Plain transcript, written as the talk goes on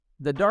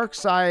the dark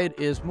side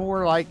is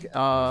more like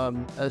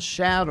a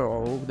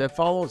shadow that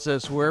follows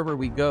us wherever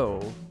we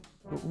go.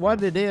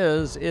 What it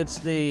is, it's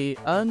the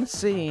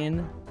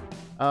unseen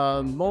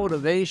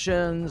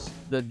motivations,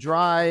 the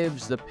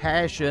drives, the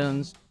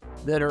passions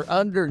that are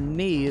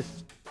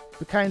underneath,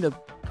 kind of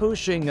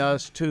pushing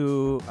us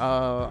to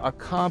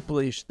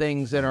accomplish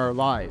things in our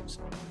lives.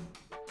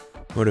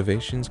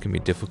 Motivations can be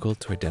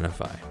difficult to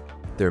identify.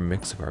 They're a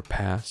mix of our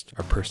past,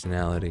 our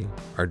personality,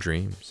 our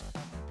dreams.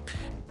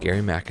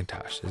 Gary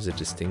McIntosh is a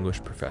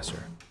distinguished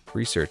professor,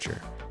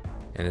 researcher,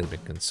 and has been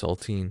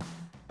consulting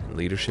and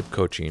leadership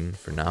coaching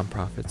for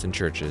nonprofits and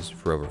churches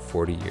for over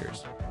 40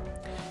 years.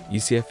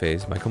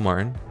 ECFA's Michael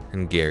Martin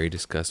and Gary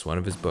discuss one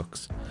of his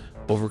books,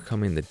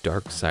 Overcoming the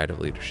Dark Side of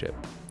Leadership: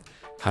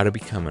 How to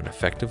Become an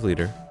Effective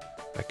Leader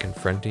by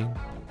Confronting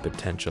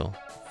Potential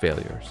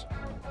Failures.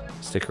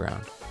 Stick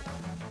around.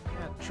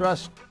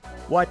 Trust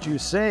what you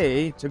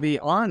say to be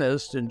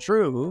honest and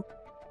true.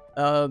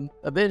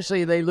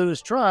 Eventually they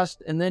lose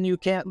trust, and then you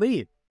can't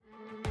lead.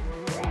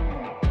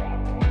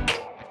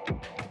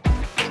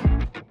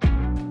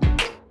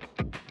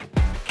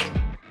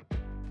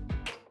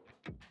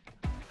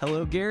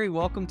 Hello, Gary.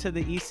 Welcome to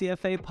the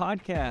ECFA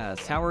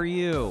podcast. How are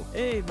you?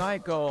 Hey,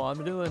 Michael,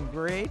 I'm doing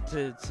great.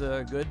 It's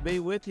good to be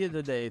with you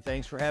today.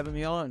 Thanks for having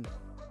me on.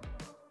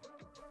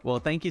 Well,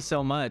 thank you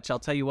so much. I'll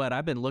tell you what,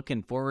 I've been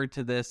looking forward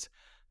to this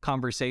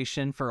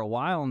conversation for a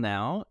while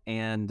now,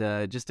 and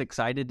just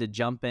excited to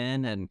jump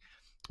in, and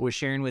was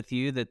sharing with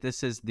you that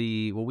this is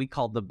what we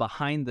call the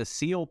Behind the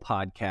Seal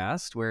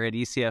podcast, where at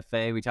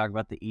ECFA we talk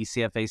about the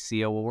ECFA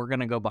seal. Well, we're going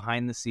to go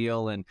behind the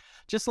seal and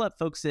just let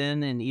folks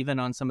in, and even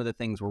on some of the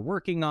things we're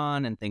working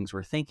on and things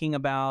we're thinking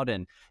about.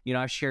 And,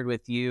 I've shared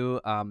with you,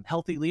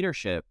 healthy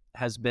leadership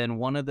has been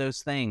one of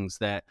those things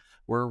that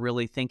we're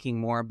really thinking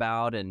more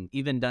about, and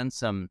even done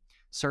some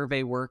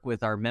survey work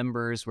with our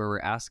members where we're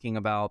asking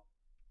about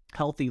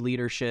healthy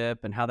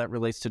leadership and how that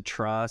relates to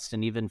trust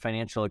and even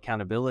financial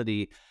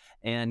accountability.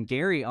 And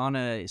Gary, on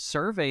a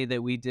survey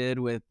that we did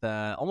with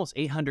almost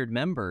 800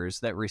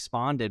 members that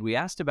responded, we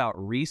asked about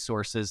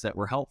resources that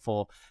were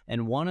helpful.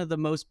 And one of the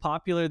most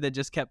popular that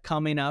just kept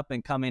coming up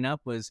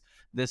was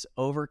this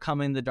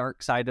Overcoming the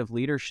Dark Side of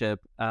Leadership,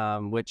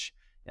 which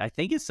I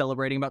think is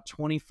celebrating about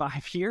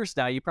 25 years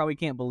now. You probably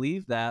can't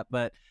believe that,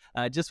 but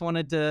I just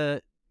wanted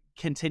to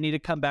continue to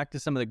come back to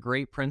some of the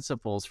great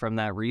principles from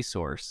that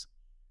resource.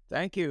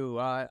 Thank you.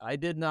 I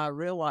did not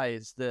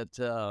realize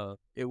that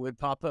it would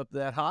pop up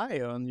that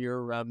high on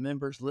your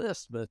members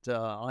list, but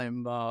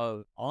I'm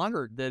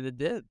honored that it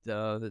did.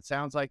 It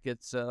sounds like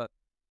it's,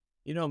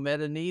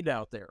 met a need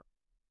out there.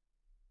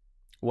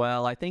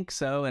 Well, I think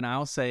so. And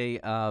I'll say,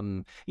 I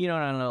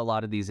know a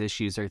lot of these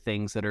issues are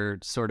things that are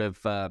sort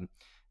of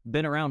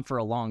been around for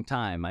a long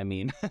time. I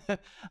mean,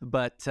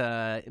 but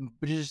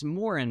just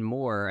more and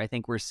more, I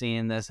think we're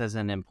seeing this as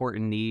an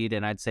important need.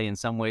 And I'd say in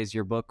some ways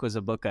your book was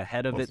a book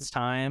ahead of its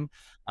time.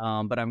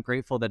 But I'm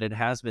grateful that it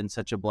has been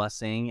such a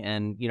blessing.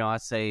 And,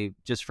 I'd say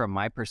just from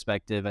my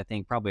perspective, I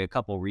think probably a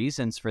couple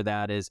reasons for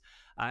that is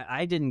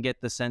I didn't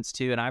get the sense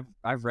to, and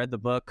I've read the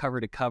book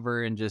cover to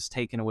cover and just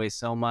taken away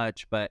so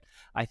much, but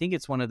I think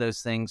it's one of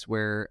those things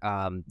where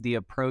the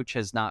approach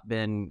has not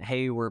been,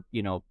 hey, we're,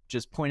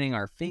 just pointing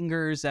our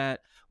fingers at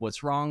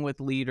what's wrong with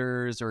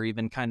leaders or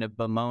even kind of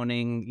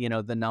bemoaning,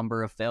 the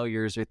number of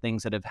failures or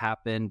things that have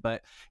happened,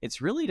 but it's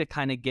really to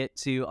kind of get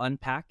to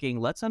unpacking,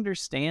 let's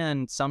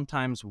understand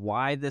sometimes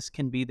why this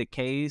can be the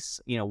case,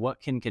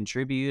 what can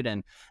contribute,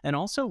 and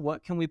also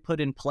what can we put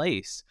in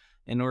place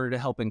in order to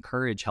help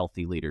encourage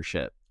healthy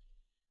leadership.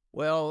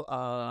 Well,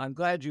 I'm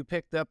glad you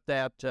picked up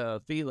that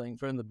feeling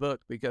from the book,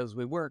 because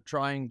we weren't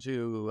trying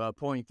to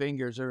point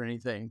fingers or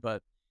anything,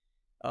 but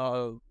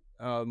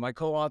my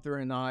co-author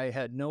and I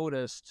had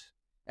noticed,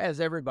 as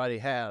everybody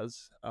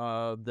has,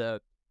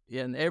 that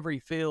in every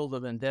field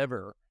of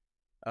endeavor,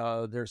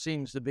 there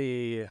seems to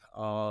be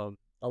a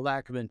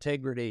lack of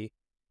integrity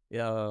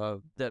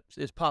that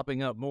is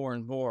popping up more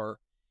and more.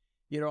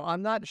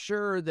 I'm not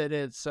sure that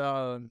it's,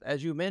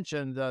 as you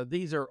mentioned,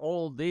 these are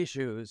old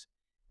issues,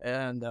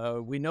 and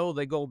we know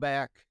they go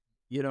back,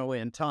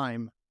 in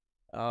time.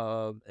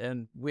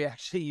 And we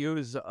actually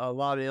use a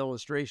lot of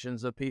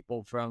illustrations of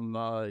people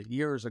from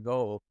years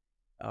ago,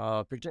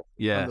 particularly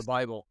from the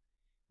Bible.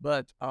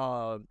 But,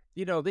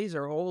 these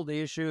are old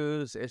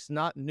issues. It's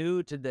not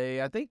new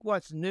today. I think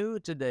what's new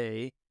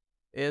today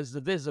is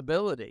the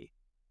visibility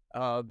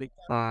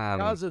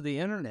because of the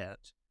internet.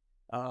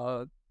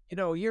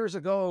 Years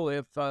ago,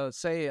 if,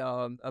 say,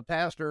 a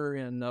pastor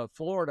in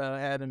Florida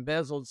had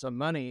embezzled some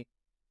money,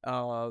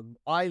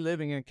 I,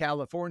 living in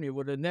California,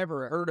 would have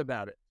never heard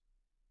about it.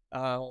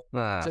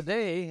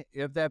 Today,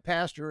 if that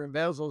pastor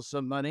embezzles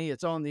some money,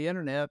 it's on the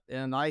internet,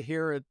 and I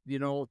hear it,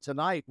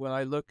 tonight when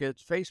I look at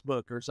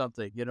Facebook or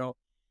something.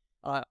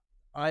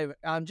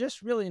 I'm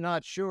just really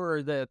not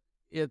sure that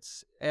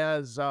it's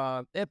as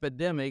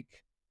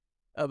epidemic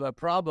of a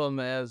problem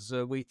as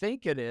we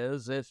think it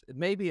is.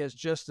 Maybe it's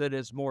just that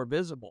it's more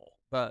visible,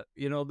 but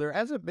there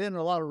hasn't been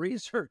a lot of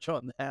research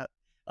on that.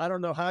 I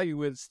don't know how you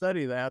would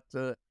study that.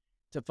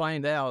 to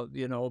find out,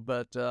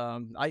 but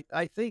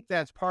I think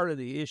that's part of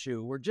the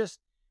issue.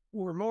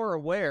 We're more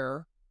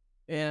aware,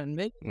 and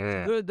maybe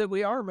it's good that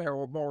we are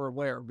more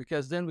aware,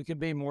 because then we can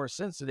be more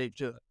sensitive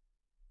to it.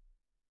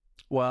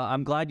 Well,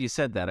 I'm glad you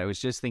said that. I was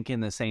just thinking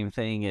the same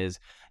thing. Is,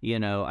 I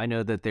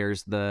know that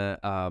there's the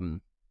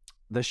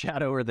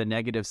shadow or the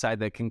negative side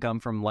that can come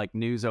from like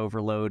news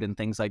overload and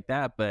things like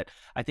that. But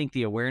I think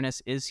the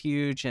awareness is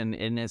huge, and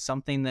it's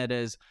something that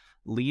is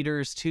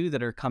leaders too,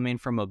 that are coming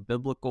from a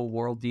biblical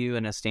worldview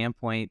and a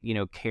standpoint,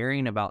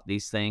 caring about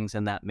these things,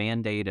 and that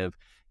mandate of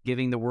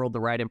giving the world the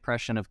right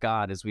impression of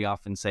God, as we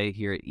often say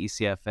here at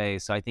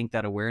ECFA. So I think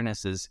that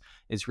awareness is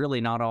really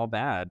not all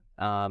bad.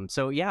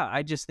 So yeah,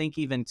 I just think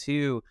even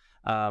too,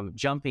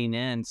 jumping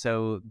in.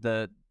 So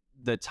the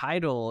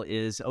title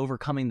is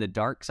Overcoming the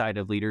Dark Side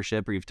of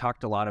Leadership, or you've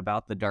talked a lot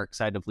about the dark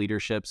side of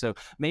leadership. So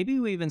maybe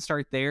we even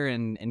start there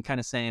and kind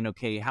of saying,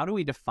 okay, how do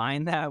we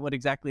define that? What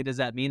exactly does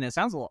that mean? It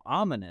sounds a little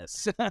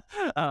ominous,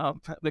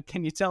 but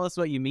can you tell us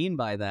what you mean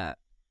by that?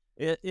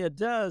 It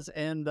does,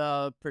 and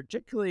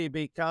particularly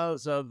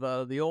because of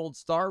the old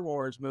Star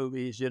Wars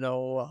movies, I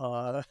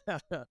hadn't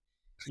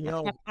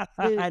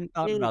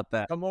thought hey, about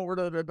that. come over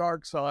to the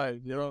dark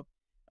side,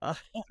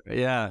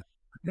 Yeah.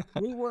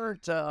 we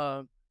weren't,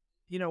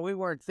 we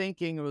weren't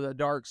thinking of the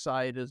dark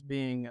side as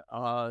being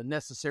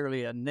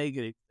necessarily a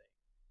negative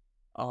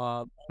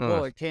thing.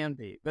 Well, it can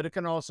be, but it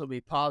can also be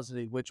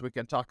positive, which we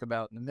can talk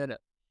about in a minute.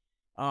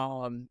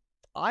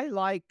 I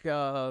like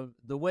the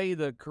way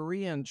the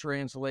Korean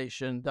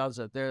translation does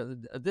it.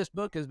 This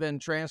book has been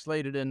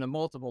translated into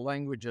multiple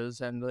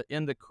languages, and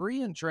in the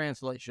Korean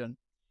translation,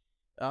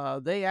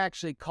 they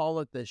actually call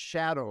it the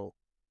shadow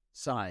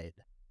side.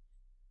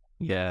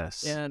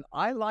 Yes. And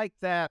I like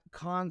that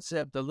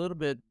concept a little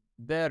bit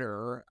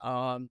better.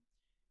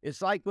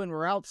 It's like when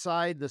we're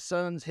outside, the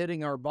sun's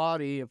hitting our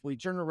body. If we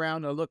turn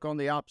around and look on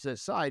the opposite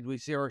side, we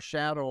see our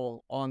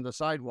shadow on the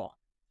sidewalk.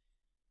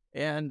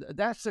 And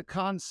that's a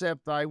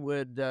concept I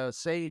would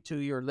say to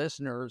your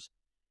listeners.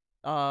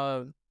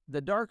 The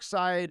dark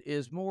side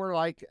is more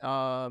like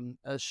a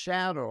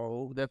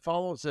shadow that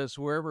follows us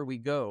wherever we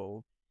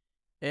go.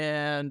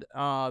 And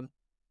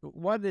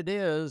what it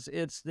is,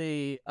 it's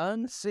the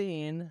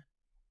unseen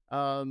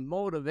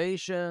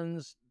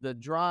motivations, the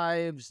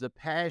drives, the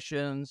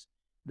passions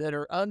that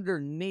are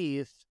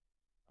underneath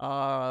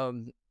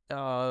the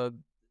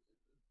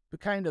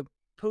kind of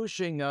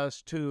pushing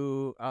us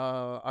to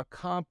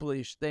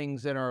accomplish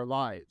things in our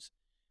lives.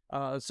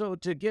 So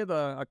to give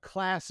a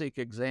classic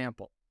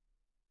example,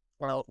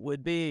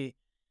 would be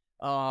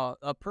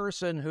a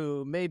person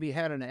who maybe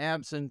had an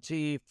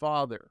absentee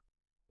father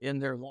in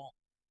their life.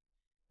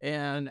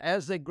 And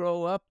as they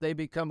grow up, they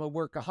become a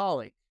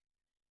workaholic.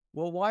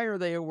 Well, why are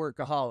they a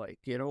workaholic?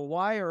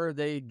 Why are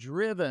they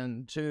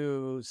driven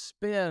to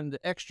spend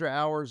extra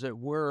hours at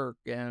work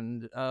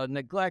and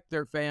neglect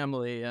their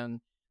family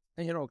and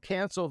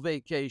cancel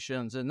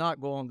vacations and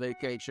not go on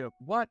vacation?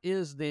 What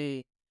is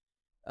the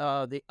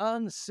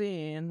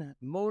unseen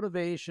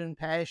motivation,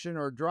 passion,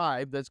 or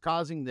drive that's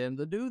causing them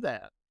to do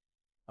that?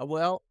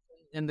 Well,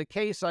 in the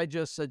case I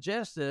just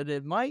suggested,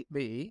 it might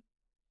be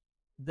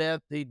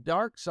that the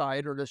dark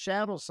side or the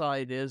shadow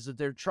side is that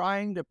they're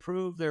trying to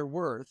prove their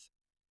worth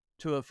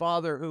to a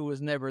father who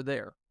was never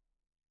there.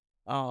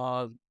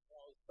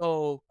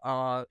 So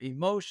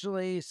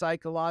emotionally,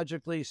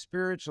 psychologically,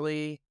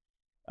 spiritually,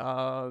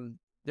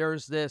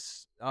 there's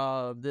this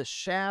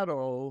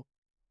shadow,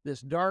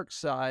 this dark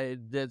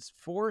side that's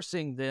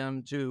forcing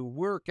them to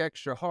work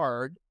extra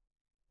hard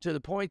to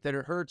the point that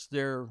it hurts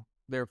their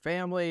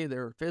family,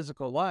 their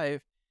physical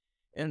life.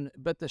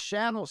 But the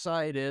shadow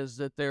side is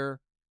that they're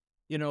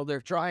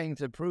trying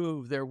to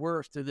prove their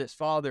worth to this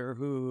father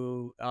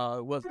who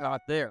was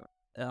not there.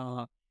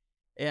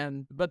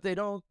 But they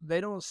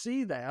don't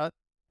see that.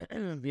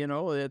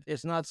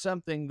 It's not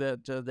something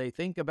that they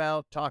think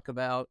about, talk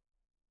about.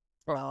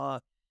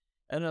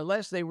 And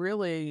unless they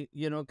really,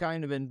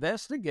 kind of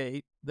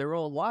investigate their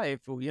own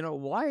life,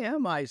 why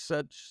am I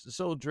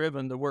so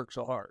driven to work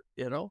so hard,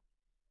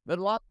 But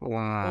a lot of people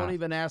don't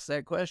even ask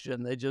that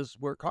question. They just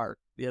work hard,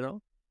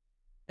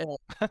 And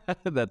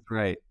That's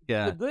right.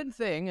 Yeah. the good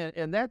thing,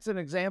 and that's an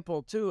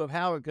example too of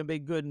how it can be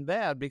good and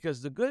bad,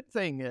 because the good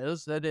thing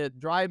is that it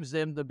drives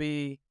them to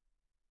be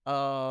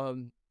a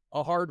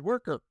hard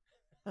worker,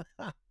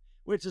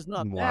 which is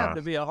not bad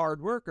to be a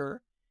hard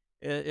worker.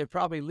 It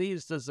probably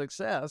leads to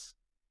success.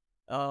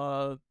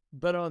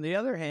 But on the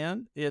other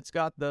hand, it's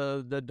got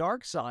the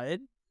dark side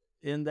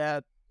in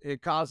that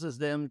it causes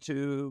them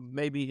to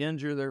maybe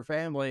injure their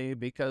family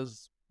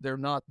because they're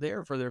not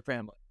there for their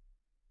family.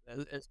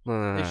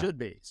 They should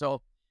be.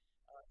 So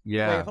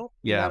I hope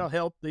that'll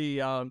help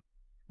the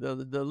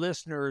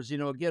listeners,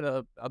 get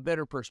a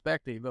better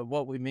perspective of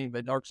what we mean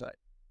by dark side.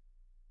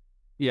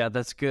 Yeah,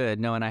 that's good.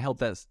 No, and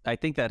I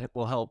think that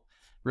will help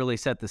really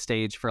set the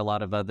stage for a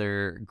lot of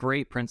other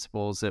great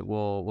principles that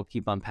we'll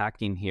keep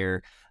unpacking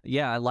here.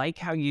 Yeah, I like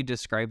how you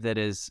describe that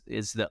as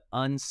the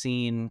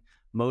unseen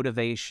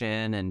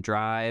motivation and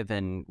drive,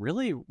 and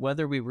really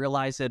whether we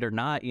realize it or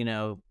not,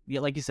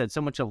 like you said,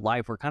 so much of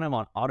life we're kind of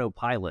on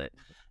autopilot,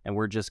 and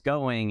we're just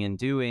going and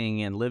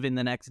doing and living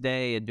the next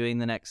day and doing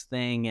the next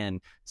thing,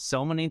 and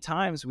so many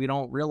times we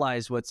don't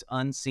realize what's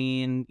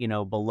unseen,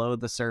 below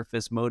the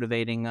surface,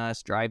 motivating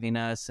us, driving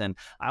us. And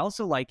I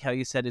also like how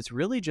you said it's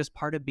really just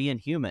part of being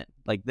human.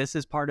 Like, this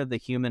is part of the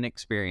human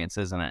experience,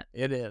 isn't it?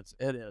 It is,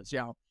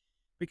 yeah,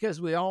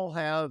 because we all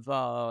have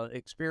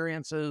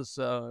experiences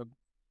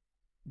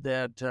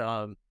that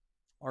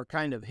are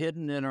kind of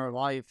hidden in our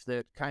life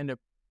that kind of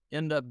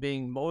end up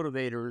being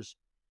motivators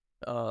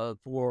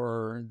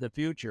for the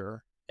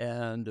future,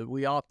 and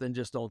we often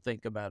just don't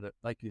think about it.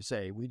 Like you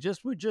say, we're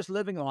just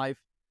living life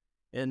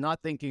and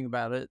not thinking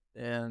about it.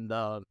 And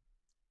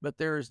but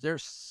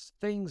there's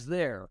things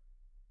there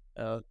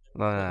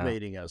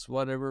motivating us,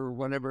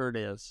 whenever it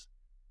is,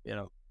 you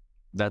know.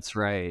 That's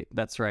right.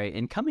 That's right.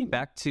 And coming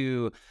back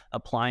to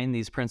applying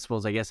these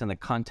principles, I guess, in the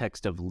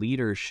context of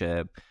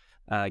leadership,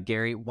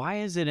 Gary, why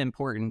is it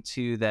important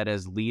too that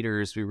as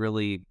leaders we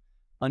really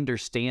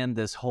understand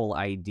this whole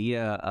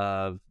idea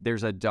of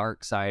there's a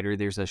dark side or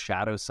there's a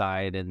shadow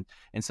side, and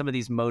some of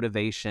these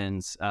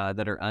motivations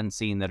that are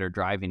unseen that are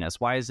driving us?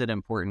 Why is it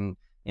important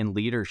in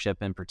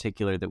leadership in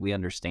particular that we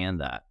understand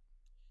that?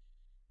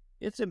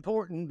 It's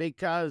important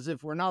because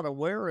if we're not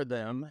aware of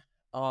them,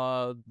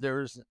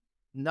 there's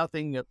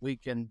nothing that we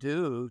can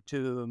do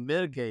to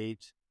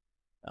mitigate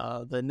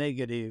the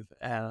negative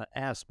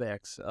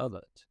aspects of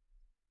it.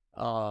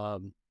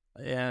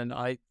 And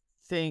I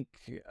think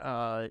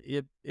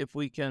if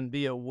we can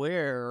be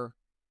aware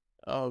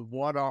of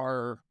what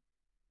our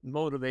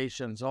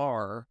motivations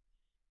are,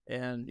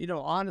 and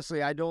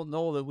honestly, I don't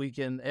know that we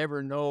can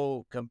ever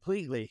know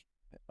completely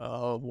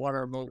what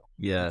our motivations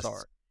Yes.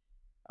 are.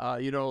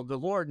 The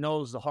Lord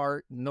knows the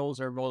heart and knows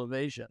our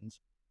motivations,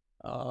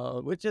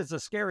 which is a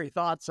scary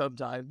thought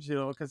sometimes,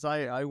 because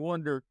I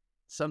wonder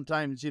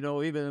sometimes,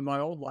 even in my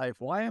own life,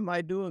 why am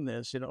I doing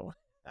this?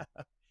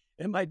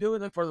 Am I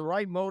doing it for the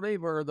right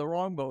motive or the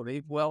wrong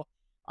motive? Well,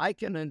 I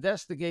can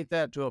investigate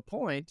that to a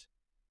point,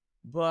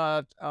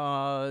 but,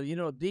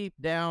 deep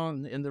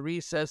down in the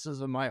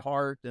recesses of my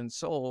heart and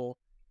soul,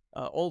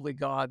 only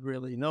God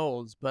really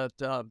knows. But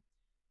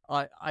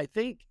I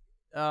think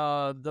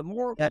the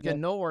more we can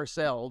know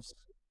ourselves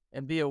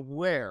and be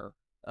aware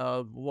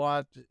of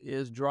what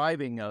is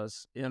driving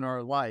us in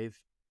our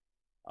life,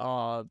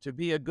 to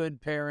be a good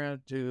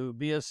parent, to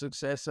be a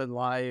success in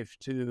life,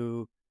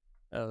 to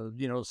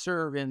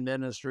serve in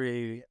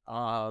ministry,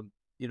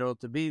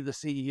 to be the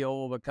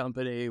CEO of a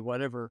company,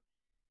 whatever.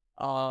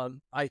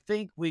 I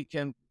think we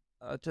can,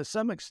 to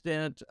some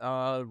extent,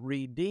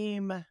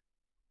 redeem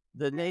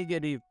the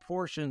negative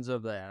portions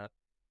of that,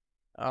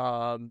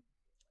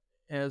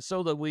 and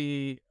so that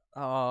we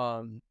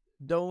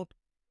don't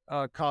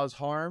cause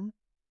harm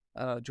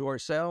to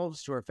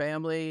ourselves, to our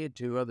family,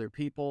 to other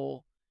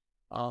people.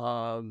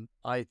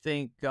 I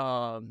think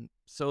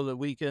so that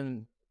we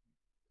can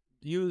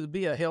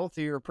be a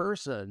healthier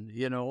person,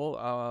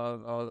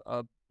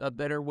 a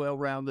better,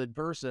 well-rounded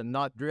person,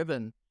 not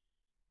driven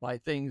by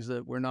things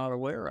that we're not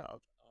aware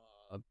of.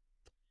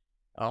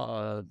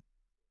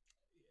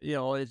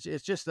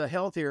 It's just a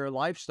healthier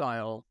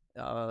lifestyle,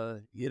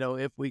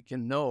 if we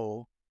can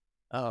know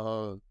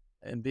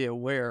and be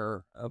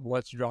aware of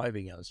what's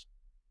driving us.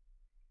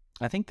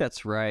 I think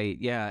that's right.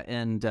 Yeah.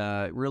 And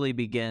it really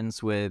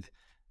begins with,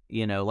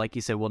 like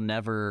you said,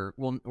 we're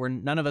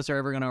none of us are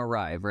ever going to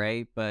arrive,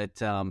 right?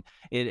 But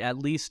it at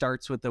least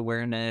starts with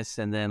awareness,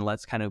 and then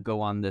let's kind of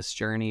go on this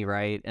journey,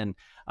 right? And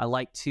I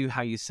like too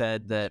how you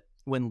said that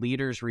when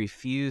leaders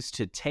refuse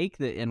to take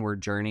the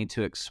inward journey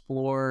to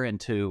explore and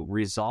to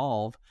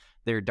resolve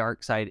their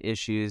dark side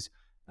issues,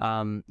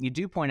 you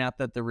do point out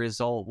that the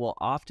result will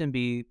often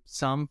be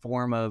some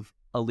form of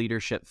a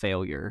leadership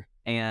failure.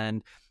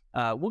 And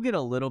we'll get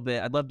a little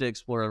bit, I'd love to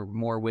explore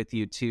more with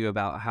you too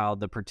about how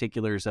the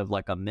particulars of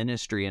like a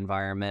ministry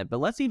environment, but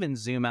let's even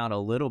zoom out a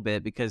little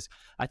bit, because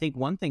I think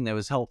one thing that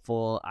was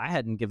helpful, I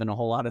hadn't given a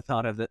whole lot of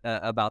thought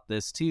about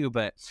this too,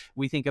 but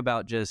we think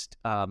about just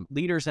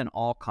leaders in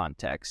all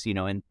contexts,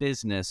 in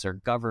business or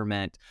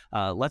government.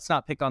 Let's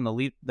not pick on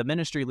the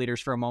ministry leaders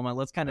for a moment.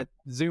 Let's kind of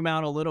zoom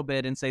out a little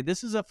bit and say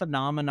this is a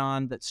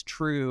phenomenon that's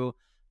true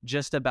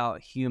just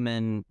about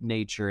human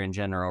nature in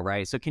general,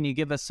 right? So can you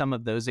give us some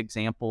of those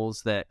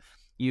examples that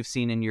you've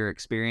seen in your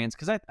experience?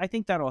 Because I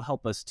think that'll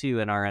help us too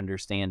in our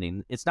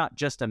understanding. It's not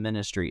just a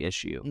ministry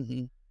issue.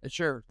 Mm-hmm.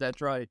 Sure, that's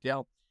right.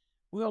 Yeah.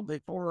 Well,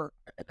 before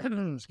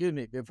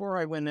before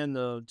I went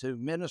into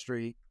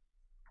ministry,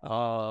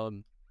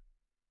 I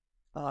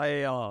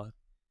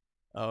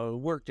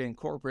worked in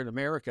corporate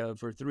America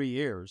for 3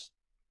 years,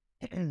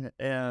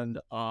 and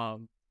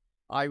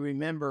I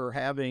remember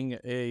having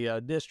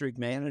a district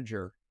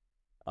manager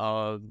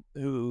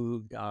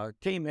who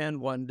came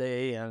in one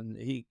day, and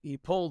he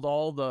pulled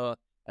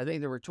I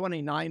think there were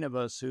 29 of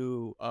us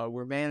who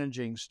were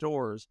managing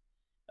stores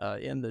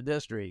in the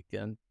district,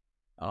 and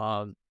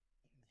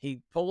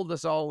he pulled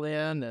us all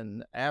in,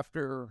 and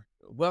after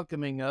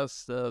welcoming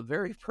us, the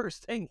very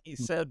first thing he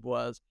said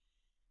was,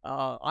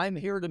 I'm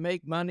here to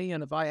make money,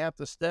 and if I have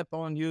to step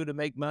on you to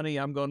make money,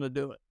 I'm going to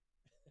do it.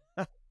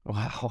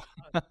 Wow.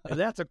 And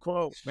that's a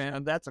quote,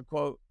 man. That's a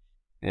quote.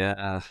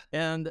 Yeah.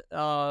 And at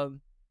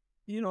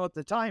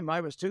the time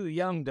I was too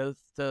young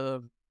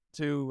to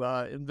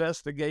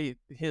investigate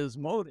his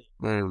motive.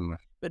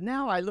 But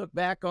now I look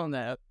back on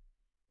that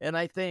and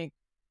I think,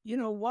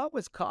 what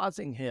was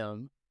causing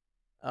him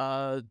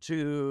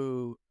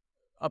to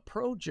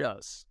approach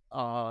us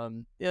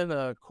in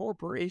a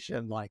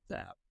corporation like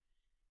that?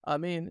 I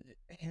mean,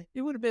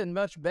 it would have been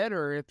much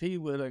better if he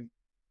would have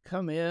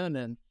come in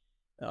and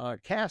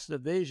cast a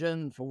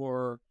vision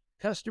for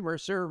customer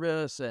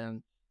service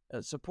and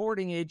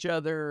supporting each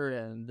other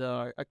and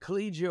a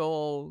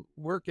collegial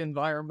work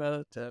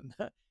environment. And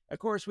of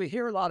course, we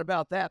hear a lot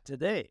about that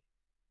today.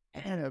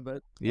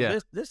 But Yeah.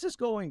 this is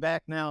going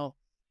back now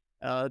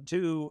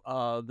to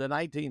the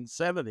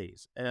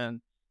 1970s.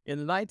 And in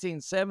the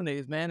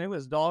 1970s, man, it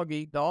was dog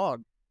eat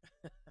dog.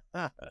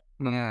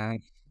 Yeah.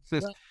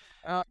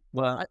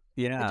 Well,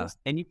 yeah.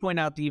 And you point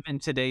out even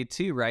today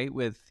too, right?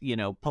 With,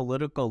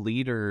 political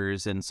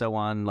leaders and so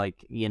on,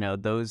 like,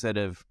 those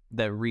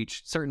that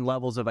reached certain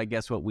levels of, I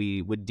guess, what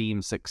we would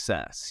deem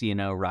success,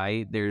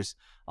 right? There's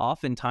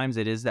oftentimes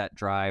it is that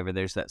drive or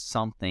there's that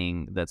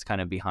something that's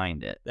kind of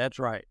behind it. That's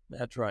right.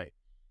 That's right.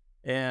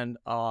 And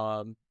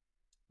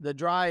the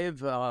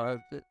drive,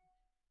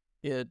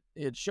 it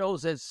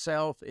shows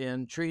itself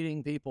in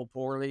treating people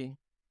poorly,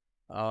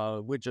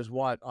 which is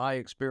what I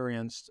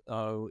experienced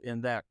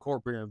in that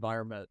corporate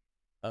environment,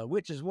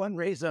 which is one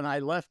reason I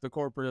left the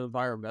corporate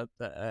environment.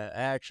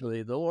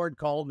 Actually, the Lord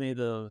called me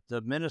to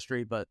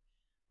ministry, but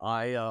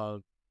I,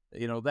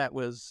 that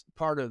was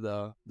part of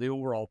the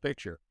overall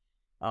picture.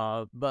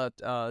 But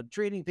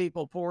treating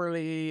people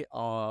poorly,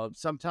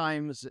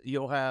 sometimes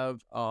you'll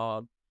have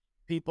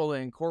people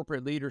in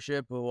corporate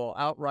leadership who will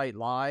outright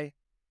lie.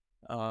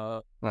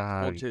 To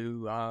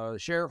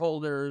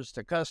shareholders,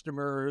 to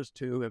customers,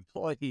 to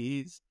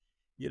employees,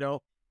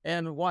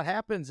 and what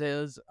happens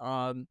is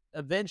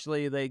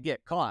eventually they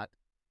get caught.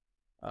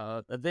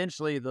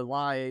 Eventually the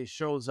lie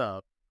shows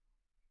up,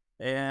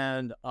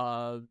 and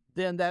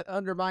then that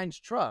undermines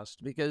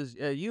trust because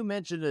you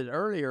mentioned it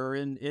earlier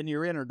in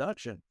your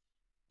introduction.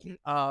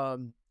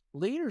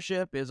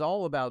 Leadership is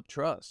all about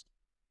trust.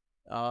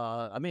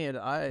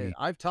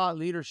 I've taught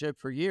leadership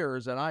for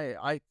years, and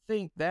I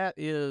think that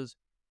is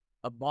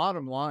a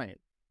bottom line.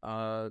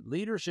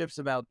 Leadership's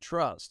about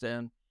trust.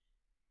 And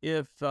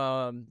if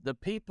the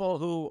people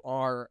who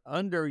are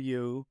under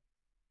you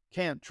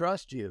can't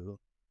trust you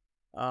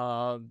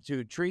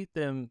to treat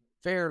them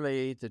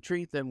fairly, to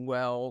treat them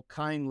well,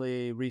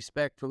 kindly,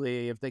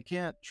 respectfully, if they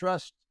can't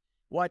trust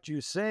what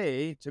you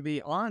say to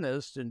be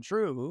honest and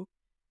true,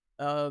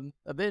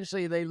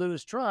 eventually they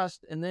lose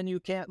trust and then you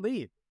can't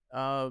lead.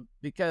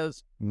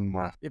 Because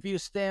if you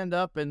stand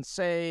up and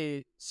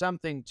say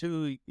something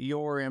to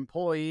your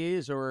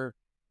employees or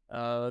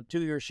to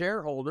your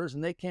shareholders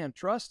and they can't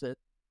trust it,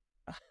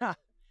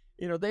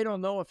 they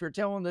don't know if you're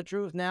telling the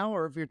truth now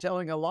or if you're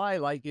telling a lie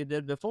like you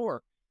did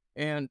before.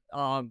 And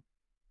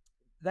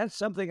that's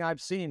something I've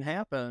seen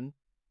happen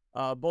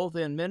both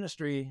in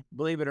ministry,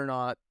 believe it or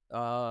not,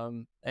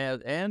 and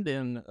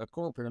in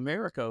corporate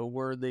America,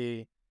 where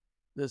the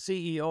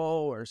CEO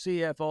or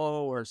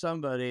CFO or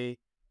somebody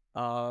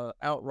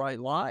outright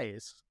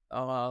lies,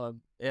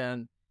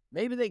 and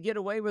maybe they get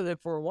away with it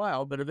for a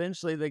while, but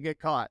eventually they get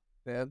caught,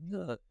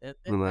 and it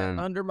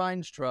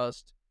undermines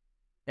trust,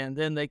 and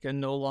then they can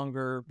no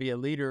longer be a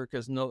leader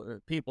because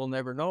people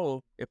never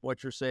know if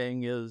what you're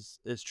saying is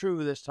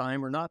true this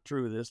time or not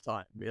true this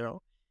time.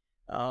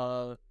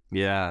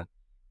 Yeah.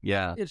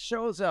 It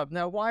shows up.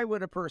 Now, why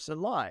would a person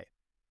lie?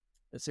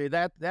 See,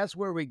 that's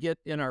where we get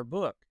in our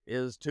book,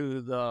 is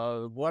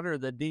to what are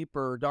the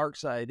deeper dark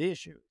side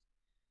issues.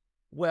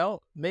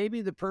 Well,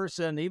 maybe the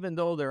person, even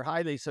though they're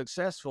highly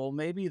successful,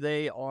 maybe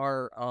they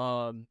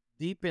are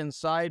deep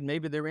inside,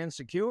 maybe they're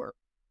insecure.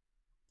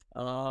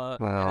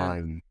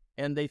 And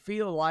they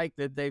feel like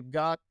that they've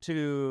got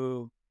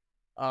to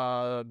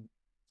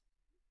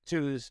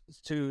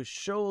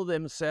show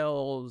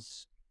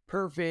themselves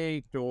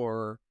perfect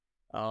or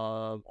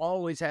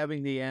always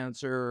having the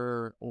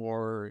answer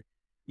or,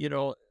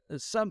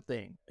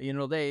 something,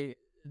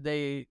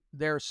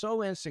 they're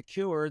so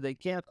insecure, they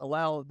can't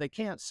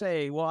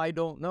say, well, I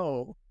don't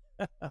know.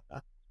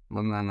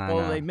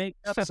 Well, they make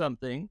up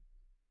something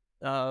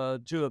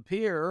to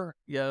appear,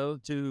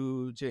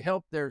 to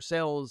help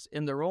themselves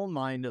in their own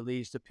mind, at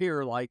least,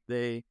 appear like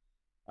they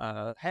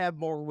have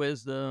more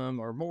wisdom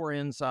or more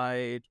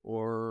insight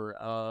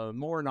or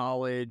more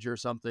knowledge or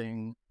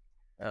something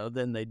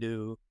than they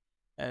do.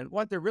 And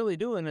what they're really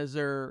doing is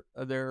they're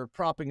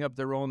propping up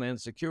their own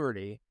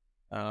insecurity,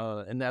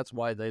 and that's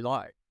why they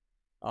lie.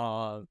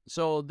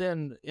 So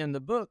then in the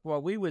book,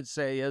 what we would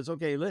say is,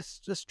 okay, let's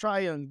just try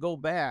and go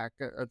back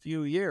a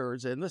few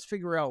years and let's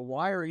figure out,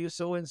 why are you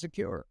so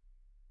insecure?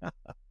 You're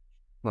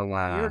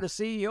the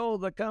CEO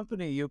of the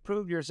company. You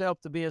proved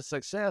yourself to be a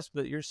success,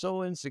 but you're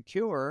so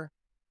insecure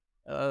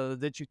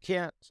that you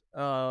can't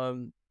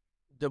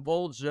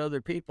divulge to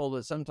other people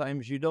that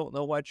sometimes you don't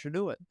know what you're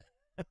doing.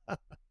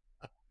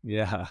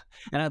 Yeah.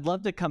 And I'd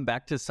love to come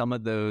back to some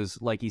of those,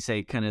 like you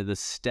say, kind of the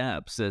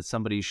steps that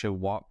somebody should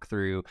walk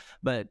through.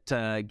 But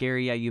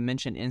Gary, yeah, you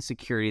mentioned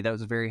insecurity. That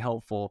was very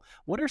helpful.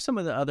 What are some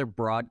of the other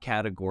broad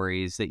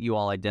categories that you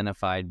all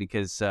identified?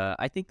 Because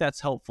I think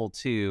that's helpful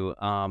too.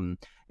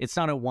 It's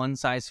not a one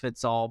size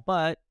fits all,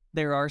 but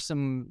there are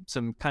some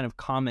kind of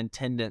common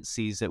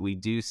tendencies that we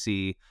do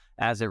see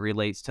as it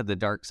relates to the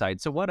dark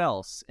side. So what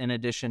else in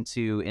addition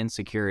to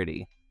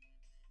insecurity?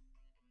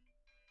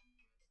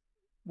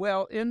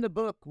 Well, in the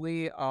book,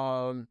 we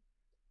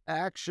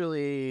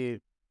actually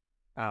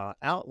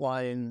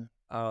outline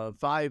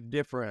 5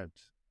 different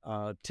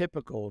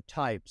typical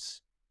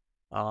types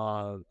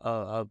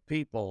of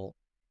people.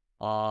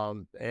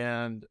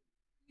 And,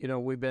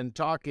 we've been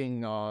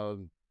talking a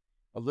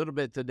little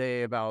bit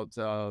today about,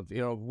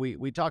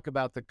 we talk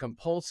about the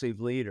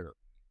compulsive leader.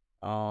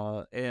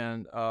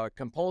 And a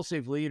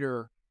compulsive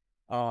leader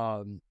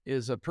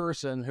is a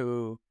person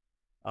who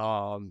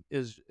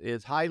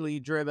is highly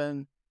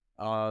driven.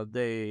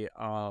 They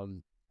are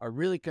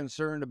really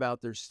concerned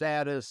about their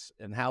status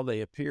and how they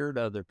appear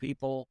to other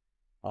people.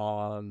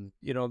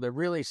 They're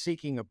really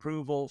seeking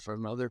approval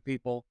from other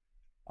people.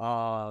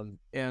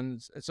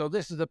 And so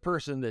this is the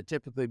person that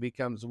typically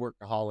becomes a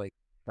workaholic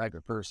type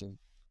of person.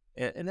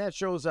 And that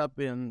shows up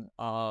in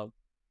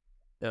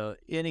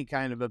any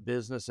kind of a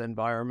business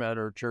environment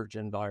or church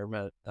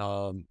environment,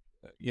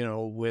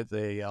 with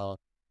a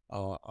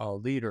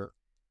leader.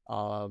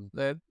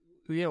 That,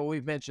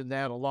 we've mentioned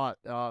that a lot.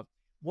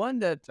 One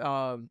that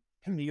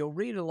you'll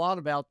read a lot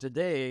about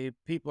today,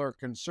 people are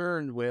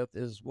concerned with,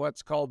 is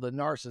what's called the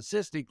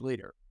narcissistic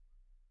leader.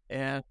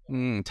 And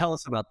Tell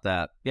us about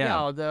that.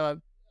 Yeah.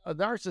 a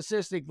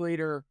narcissistic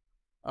leader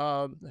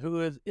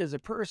who is a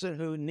person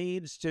who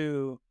needs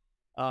to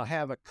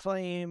have a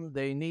claim.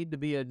 They need to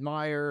be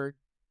admired.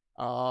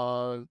 They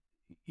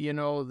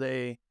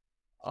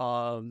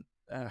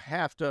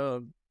have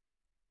to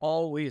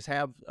always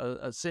have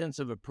a sense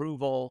of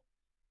approval.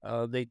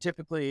 They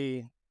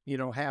typically,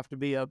 have to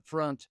be up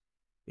front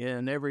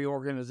in every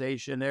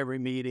organization, every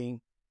meeting.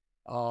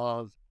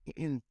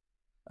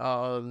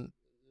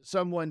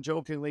 Someone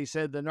jokingly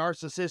said the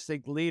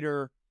narcissistic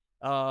leader,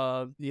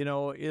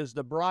 is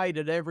the bride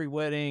at every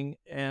wedding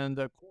and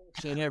the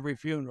corpse in every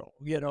funeral.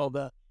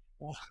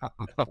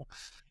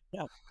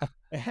 Yeah.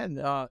 And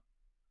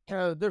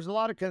there's a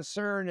lot of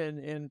concern,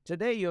 and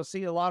today you'll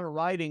see a lot of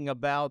writing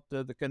about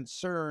the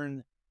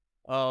concern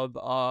of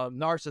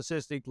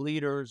narcissistic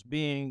leaders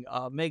being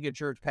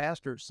megachurch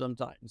pastors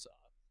sometimes.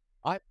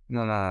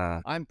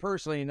 I'm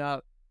personally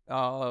not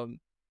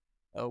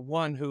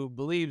one who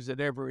believes that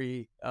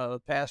every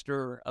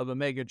pastor of a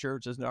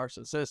megachurch is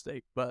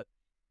narcissistic, but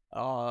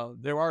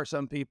there are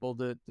some people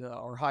that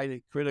are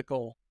highly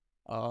critical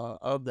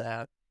of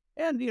that.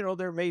 And,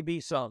 there may be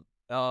some,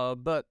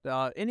 but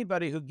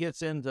anybody who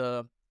gets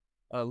into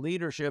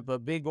leadership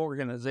of big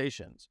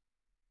organizations,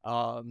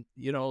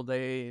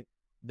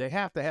 they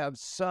have to have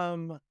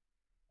some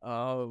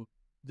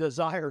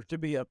desire to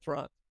be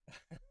upfront.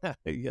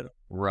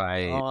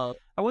 Right.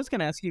 I was going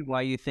to ask you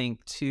why you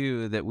think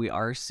too that we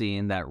are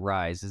seeing that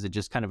rise. Is it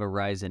just kind of a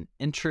rise in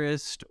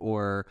interest,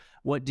 or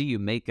what do you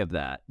make of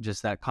that?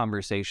 Just that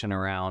conversation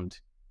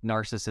around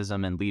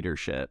narcissism and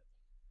leadership.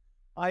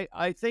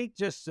 I think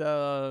just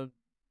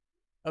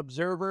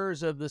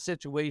observers of the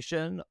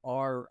situation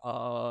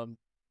are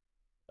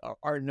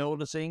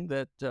noticing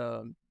that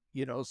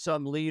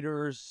some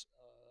leaders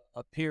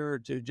appear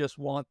to just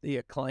want the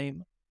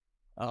acclaim,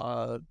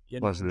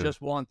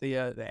 just want the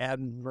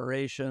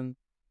admiration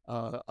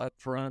up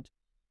front.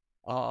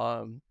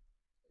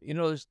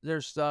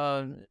 There's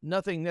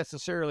nothing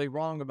necessarily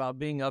wrong about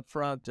being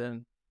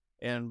upfront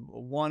and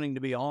wanting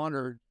to be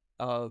honored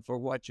for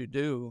what you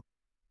do.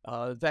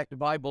 In fact, the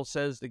Bible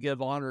says to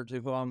give honor to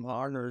whom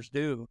honor is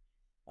due.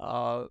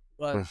 But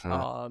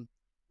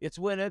it's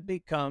when it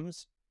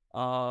becomes,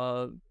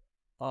 I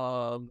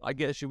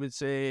guess you would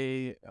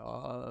say,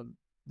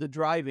 the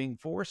driving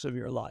force of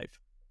your life,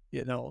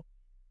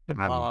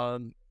 why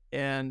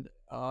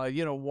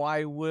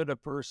would a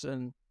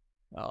person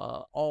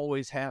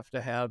always have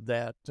to have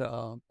that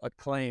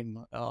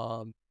acclaim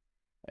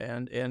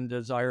and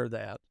desire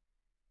that?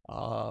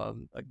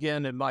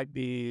 Again, it might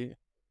be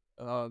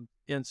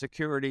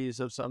insecurities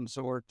of some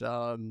sort.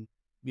 There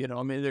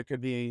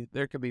could be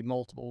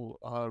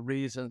multiple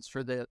reasons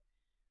for that.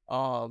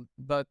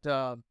 But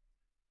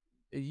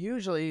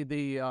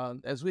usually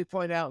as we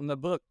point out in the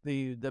book,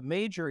 the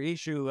major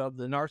issue of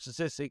the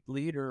narcissistic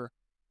leader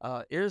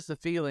is the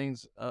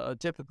feelings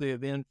typically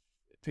of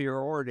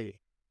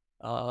inferiority.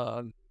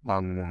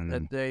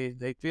 That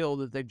they feel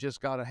that they've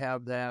just got to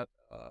have that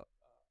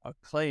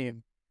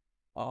acclaim.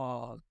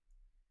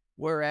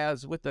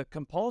 Whereas with the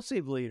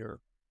compulsive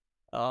leader,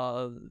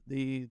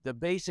 the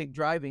basic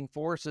driving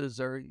forces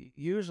are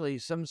usually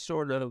some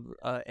sort of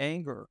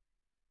anger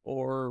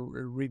or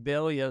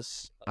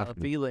rebellious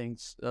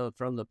feelings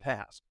from the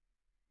past.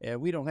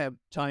 And we don't have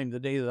time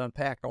today to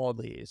unpack all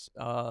these,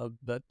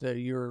 but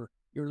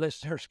your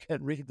listeners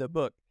can read the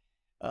book.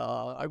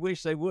 I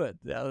wish they would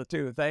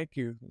too. Thank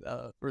you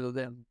for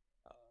them.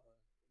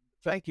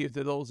 Thank you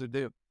to those who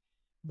do.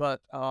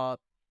 But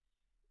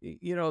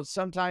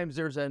sometimes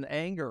there's an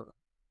anger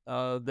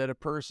that a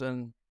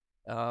person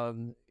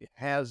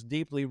has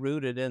deeply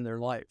rooted in their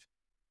life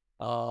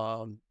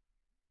um,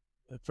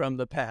 from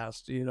the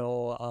past, and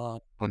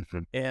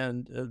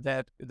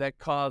that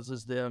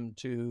causes them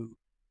to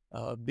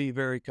be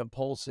very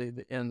compulsive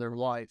in their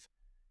life.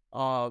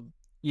 Uh,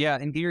 Yeah,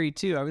 and Gary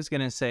too. I was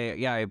gonna say,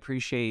 yeah, I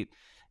appreciate,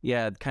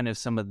 kind of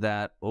some of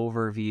that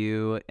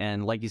overview,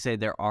 and like you say,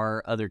 there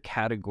are other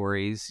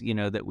categories,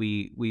 that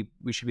we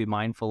should be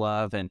mindful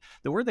of. And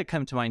the word that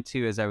come to mind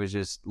too, as I was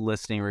just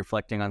listening,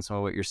 reflecting on some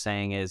of what you're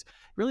saying, is it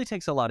really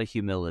takes a lot of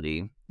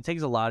humility. It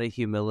takes a lot of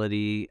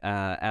humility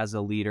as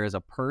a leader, as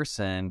a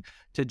person,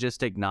 to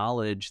just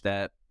acknowledge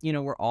that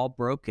we're all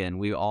broken.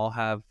 We all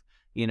have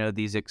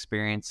these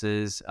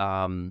experiences,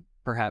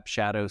 perhaps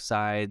shadow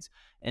sides.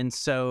 And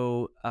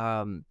so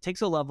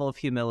takes a level of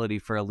humility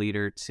for a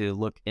leader to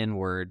look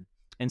inward.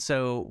 And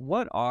so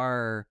what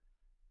are,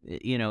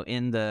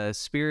 in the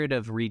spirit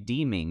of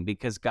redeeming,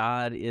 because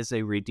God is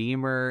a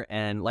redeemer.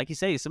 And like you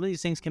say, some of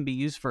these things can be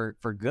used for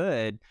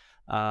good.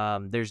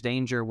 There's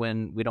danger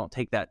when we don't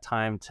take that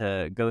time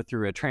to go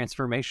through a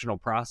transformational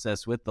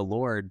process with the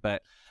Lord.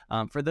 But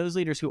for those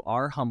leaders who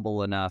are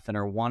humble enough and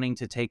are wanting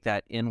to take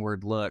that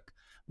inward look,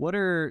 what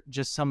are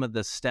just some of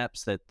the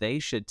steps that they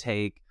should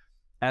take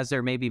as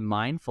they're maybe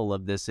mindful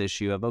of this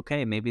issue of,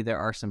 okay, maybe there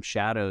are some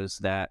shadows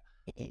that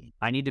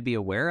I need to be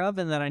aware of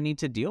and that I need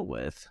to deal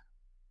with?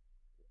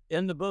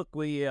 In the book,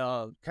 we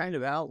kind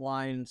of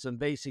outline some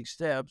basic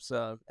steps.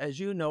 As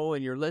you know,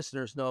 and your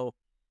listeners know,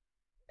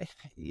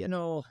 you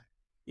know,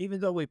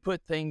 even though we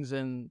put things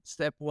in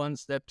step 1,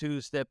 step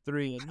 2, step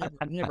 3,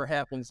 it never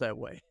happens that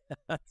way.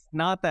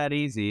 Not that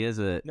easy, is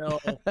it? No.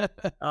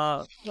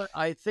 But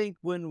I think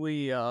when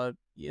when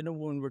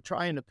we're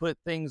trying to put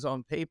things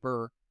on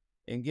paper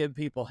and give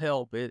people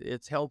help,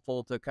 it's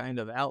helpful to kind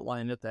of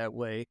outline it that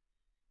way.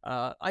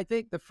 I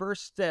think the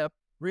first step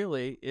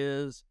really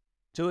is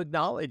to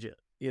acknowledge it,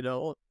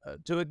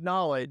 to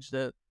acknowledge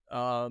that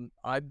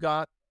I've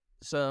got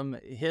some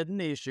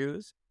hidden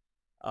issues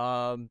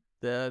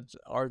that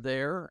are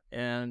there,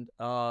 and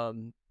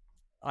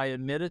I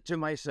admit it to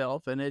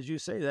myself. And as you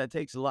say, that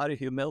takes a lot of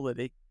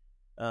humility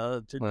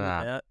to do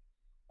that.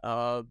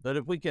 But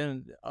if we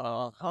can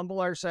humble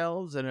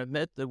ourselves and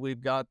admit that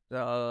we've got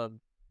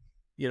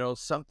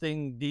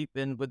something deep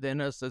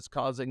within us that's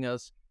causing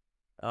us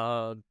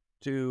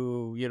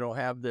to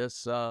have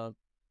this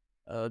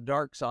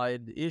dark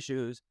side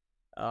issues,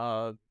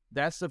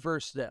 that's the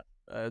first step.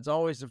 It's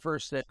always the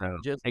first step. So,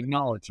 Just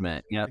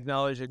acknowledgement. Yep.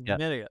 acknowledge and Yep.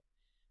 admitting it.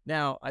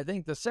 Now, I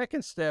think the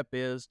second step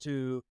is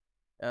to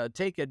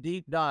take a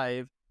deep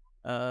dive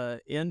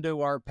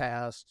into our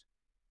past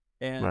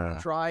and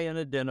try and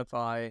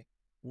identify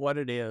what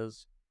it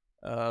is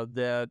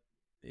that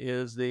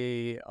is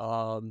the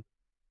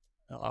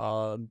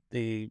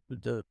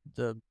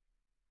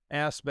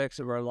aspects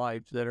of our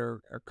life that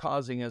are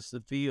causing us to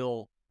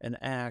feel and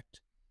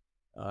act,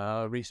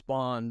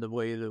 respond the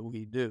way that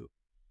we do.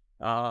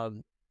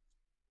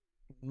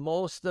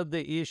 Most of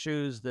the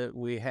issues that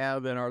we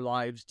have in our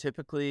lives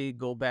typically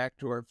go back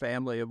to our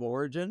family of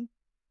origin.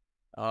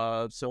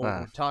 So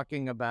we're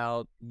talking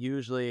about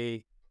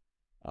usually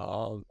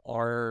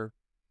our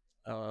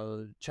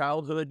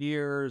childhood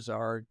years,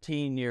 our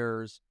teen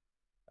years,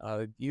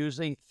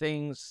 usually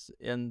things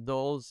in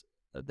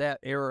that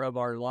era of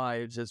our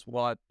lives is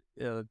what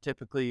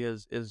typically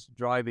is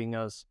driving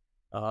us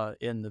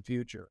in the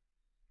future.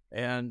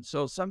 And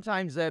so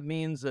sometimes that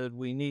means that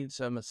we need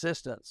some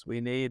assistance. We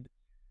need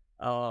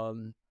a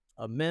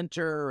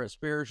mentor, a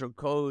spiritual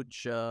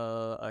coach,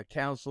 a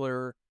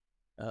counselor,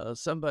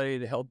 somebody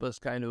to help us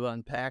kind of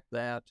unpack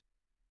that.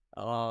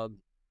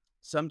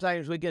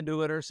 Sometimes we can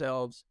do it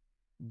ourselves,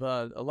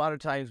 but a lot of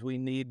times we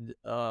need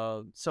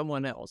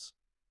someone else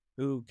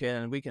who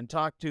we can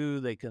talk to.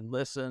 They can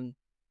listen.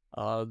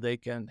 They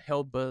can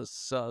help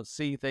us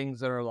see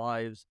things in our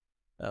lives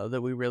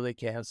that we really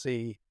can't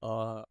see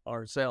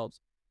ourselves.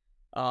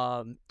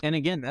 And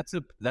again, that's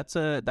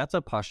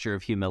a posture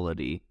of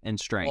humility and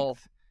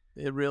strength.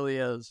 It really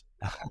is.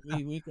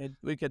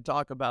 we could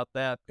talk about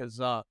that because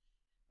I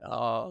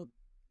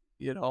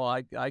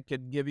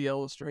could give you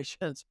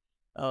illustrations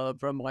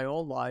from my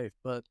own life,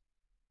 but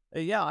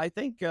I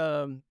think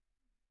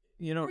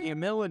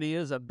humility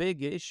is a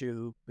big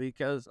issue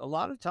because a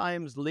lot of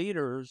times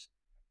leaders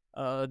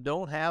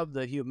don't have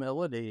the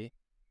humility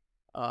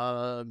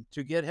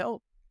to get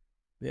help.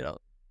 They don't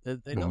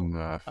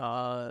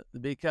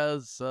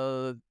because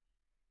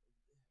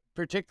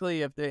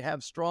particularly if they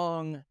have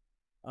strong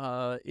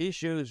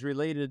issues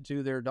related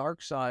to their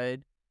dark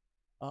side,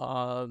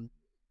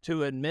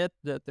 to admit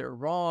that they're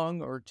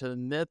wrong or to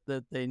admit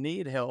that they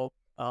need help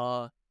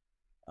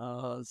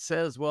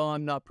says, well,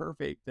 I'm not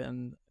perfect.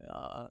 And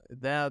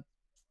that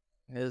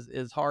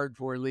is hard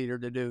for a leader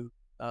to do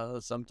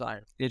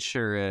sometimes. It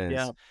sure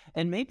Yeah. is.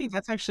 And maybe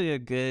that's actually a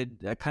good,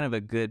 kind of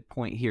a good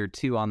point here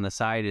too on the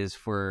side is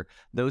for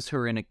those who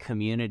are in a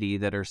community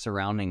that are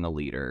surrounding a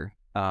leader.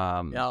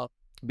 Yeah.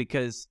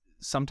 Because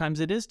sometimes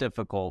it is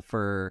difficult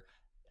for,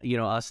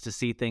 us to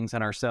see things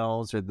in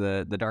ourselves, or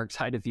the dark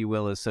side, if you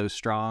will, is so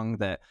strong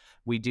that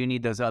we do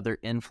need those other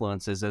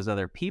influences, those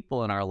other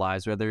people in our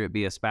lives, whether it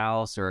be a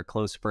spouse or a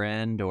close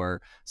friend or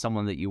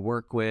someone that you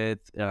work with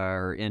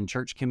or in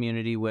church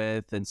community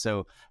with. And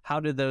so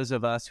how do those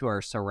of us who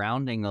are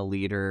surrounding a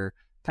leader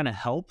kind of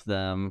help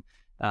them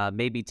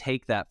maybe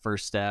take that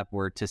first step,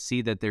 or to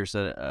see that there's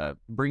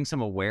bring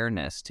some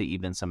awareness to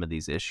even some of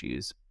these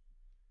issues?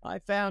 I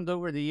found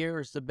over the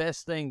years the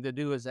best thing to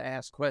do is to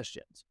ask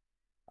questions.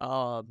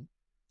 Um,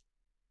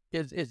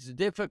 it's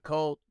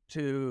difficult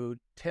to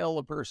tell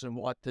a person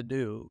what to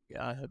do.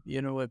 If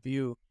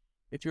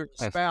you're a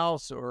Yes.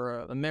 spouse or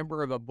a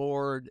member of a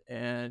board,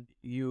 and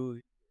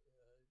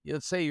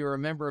let's say you're a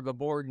member of a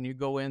board and you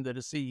go into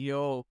the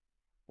CEO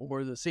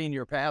or the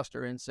senior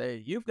pastor and say,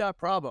 "You've got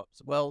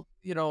problems." Well,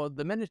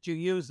 the minute you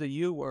use the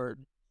 "you"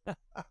 word,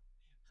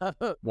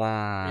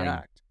 Wow.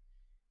 react.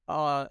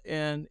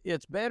 And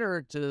it's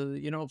better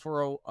to,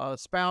 for a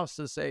spouse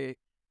to say,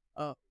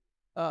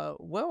 uh,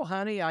 well,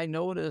 honey, I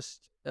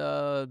noticed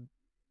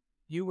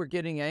you were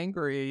getting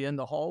angry in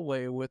the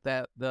hallway with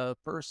the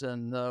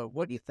person.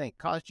 What do you think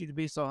caused you to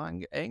be so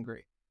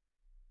angry?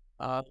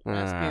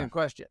 Asking a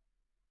question.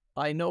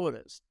 I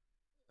noticed.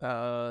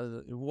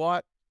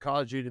 What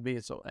caused you to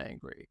be so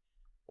angry?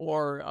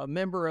 Or a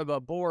member of a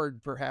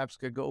board perhaps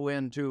could go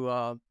into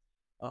a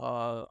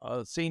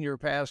senior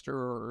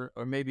pastor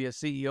or maybe a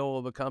CEO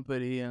of a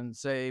company and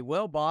say,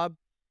 well, Bob,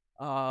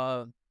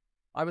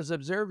 I was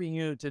observing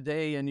you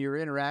today in your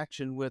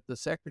interaction with the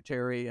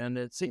secretary, and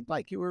it seemed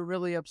like you were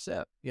really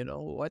upset.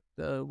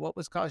 What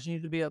was causing you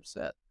to be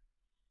upset?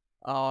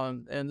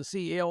 And the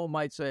CEO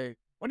might say,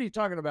 what are you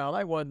talking about?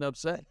 I wasn't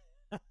upset.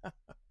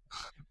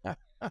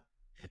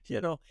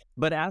 you know,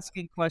 But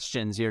asking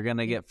questions, you're going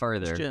to get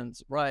further.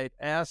 Questions, right?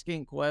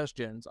 Asking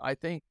questions, I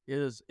think,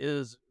 is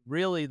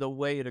really the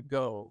way to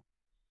go,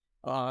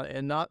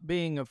 and not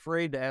being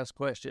afraid to ask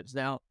questions.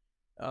 Now,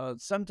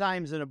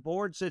 sometimes in a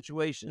board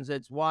situations,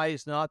 it's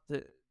wise not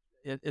to.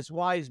 It's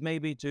wise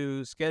maybe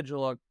to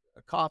schedule a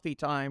coffee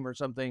time or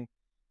something,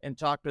 and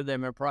talk to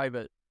them in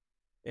private,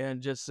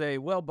 and just say,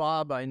 "Well,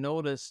 Bob, I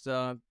noticed.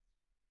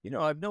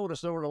 I've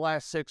noticed over the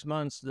last 6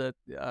 months that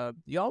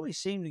you always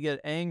seem to get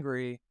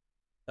angry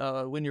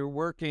when you're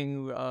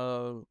working,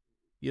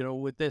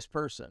 with this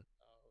person.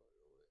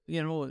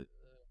 You know,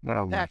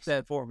 Pack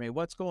that for me.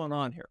 What's going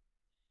on here?"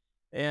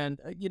 And,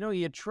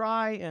 you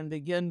try and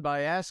begin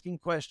by asking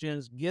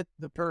questions, get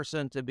the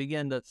person to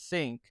begin to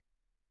think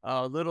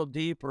a little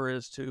deeper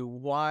as to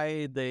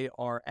why they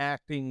are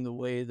acting the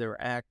way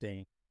they're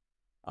acting.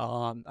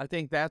 I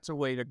think that's a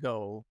way to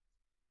go.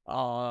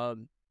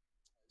 Um,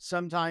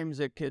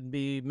 Sometimes it could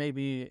be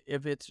maybe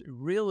if it's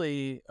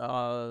really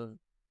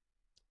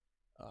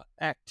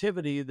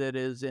activity that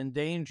is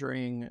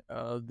endangering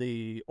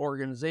the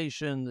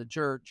organization, the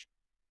church.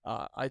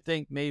 I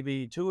think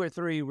maybe 2 or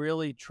 3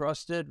 really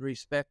trusted,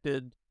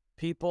 respected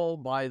people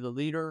by the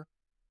leader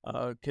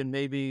can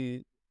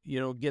maybe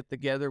get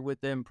together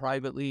with them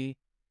privately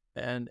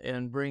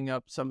and bring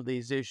up some of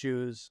these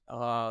issues.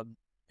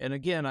 And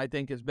again, I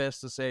think it's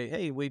best to say,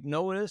 "Hey, we've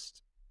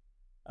noticed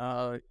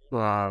what's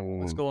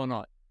Wow. going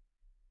on."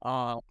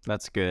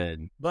 That's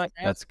good. But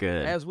That's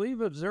good. as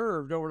we've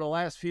observed over the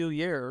last few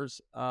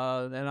years,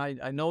 and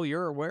I know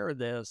you're aware of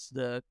this,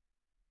 that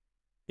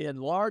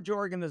in large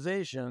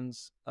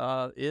organizations,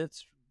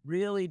 it's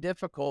really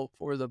difficult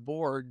for the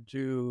board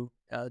to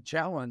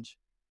challenge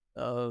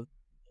uh,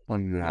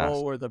 Yes.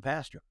 or the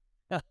pastor.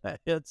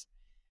 it's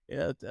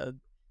it,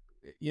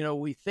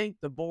 we think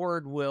the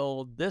board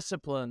will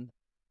discipline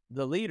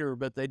the leader,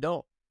 but they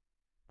don't.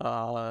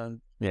 Uh,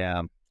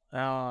 Yeah.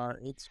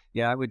 it's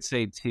Yeah, I would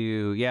say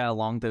too, yeah,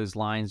 along those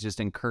lines, just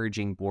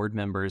encouraging board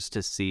members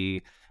to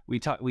see, we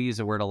use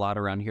a word a lot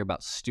around here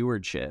about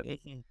stewardship,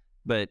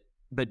 but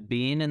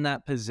being in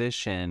that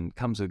position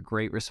comes with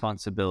great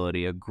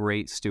responsibility, a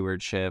great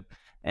stewardship.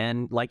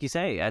 And like you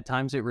say, at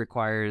times it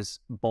requires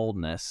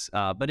boldness,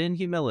 but in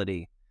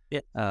humility.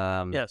 it,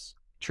 Um, yes.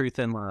 Truth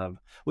and love.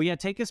 Well, yeah,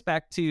 take us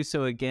back to,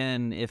 so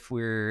again, if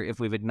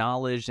we've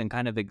acknowledged and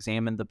kind of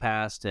examined the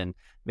past, and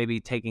maybe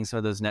taking some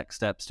of those next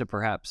steps to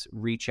perhaps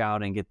reach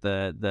out and get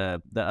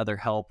the other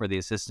help or the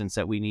assistance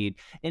that we need.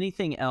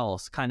 Anything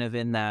else kind of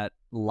in that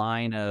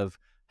line of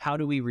how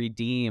do we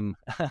redeem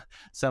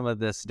some of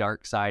this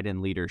dark side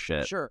in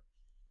leadership? Sure.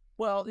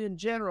 Well, in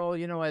general,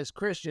 as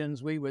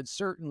Christians, we would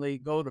certainly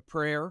go to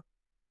prayer,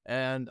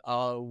 and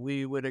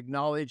we would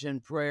acknowledge in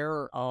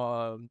prayer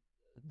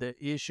the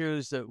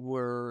issues that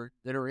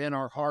are in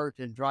our heart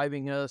and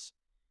driving us.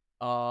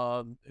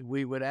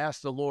 We would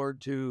ask the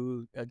Lord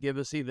to give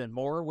us even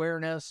more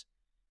awareness,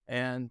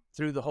 and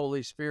through the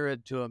Holy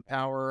Spirit to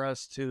empower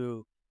us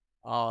to,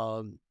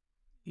 um,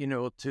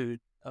 to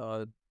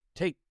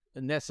take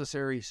the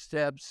necessary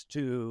steps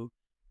to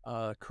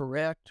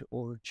correct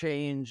or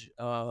change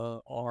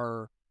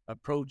our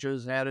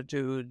approaches,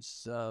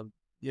 attitudes, to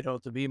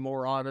be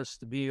more honest,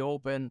 to be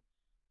open,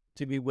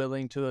 to be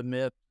willing to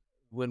admit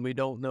when we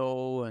don't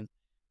know, and,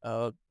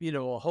 a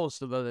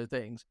host of other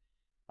things.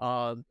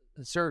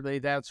 Certainly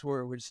that's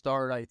where we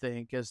start, I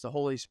think, as the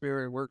Holy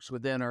Spirit works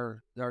within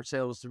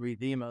ourselves to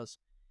redeem us.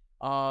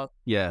 Then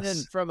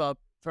Yes. from a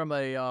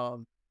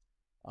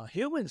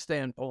human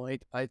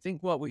standpoint, I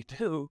think what we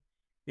do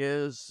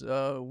is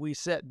we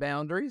set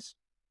boundaries.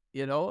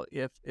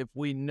 If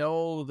we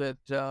know that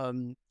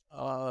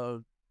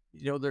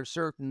there's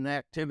certain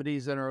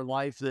activities in our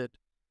life that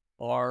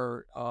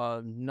are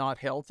not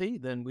healthy,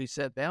 then we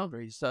set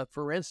boundaries.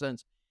 For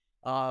instance,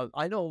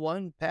 I know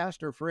one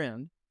pastor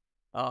friend.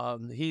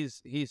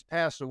 He's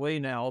passed away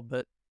now,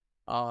 but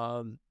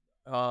um,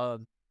 uh,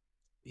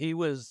 he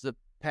was the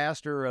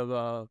pastor of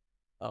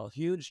a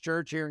huge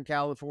church here in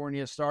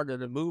California.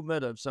 Started a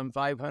movement of some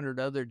 500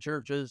 other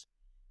churches,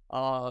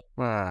 Ah,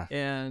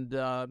 and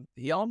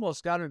he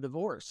almost got a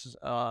divorce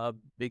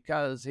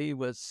because he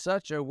was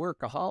such a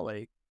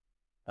workaholic.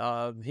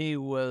 He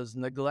was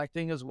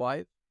neglecting his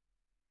wife,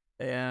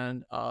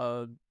 and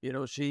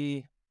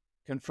she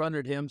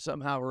confronted him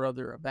somehow or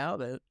other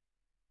about it.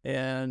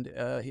 And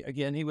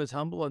he was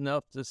humble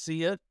enough to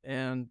see it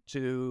and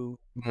to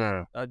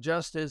yeah.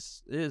 adjust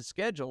his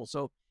schedule.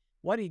 So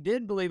what he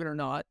did, believe it or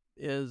not,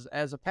 is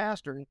as a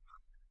pastor,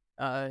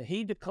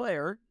 he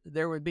declared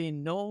there would be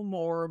no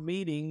more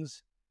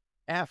meetings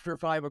after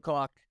 5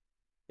 o'clock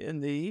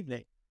in the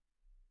evening.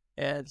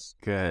 And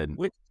Good.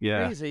 which is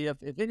Yeah. crazy.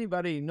 If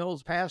anybody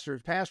knows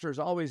pastors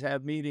always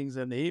have meetings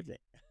in the evening.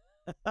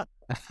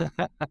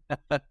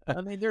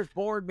 I mean, there's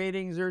board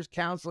meetings, there's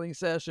counseling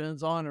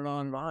sessions, on and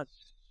on and on.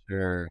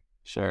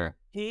 Sure.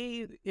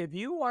 If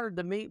you wanted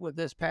to meet with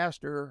this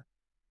pastor,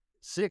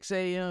 6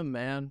 a.m.,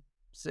 man,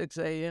 6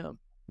 a.m.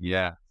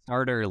 Yeah.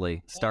 Start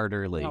early.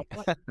 Now,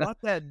 what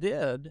that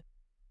did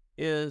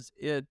is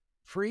it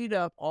freed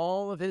up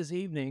all of his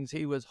evenings.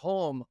 He was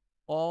home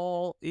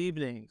all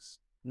evenings,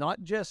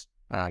 not just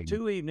Ah,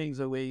 2 evenings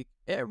a week,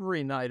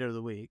 every night of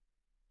the week.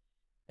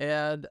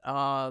 And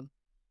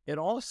it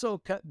also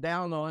cut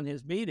down on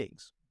his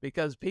meetings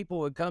because people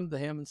would come to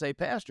him and say,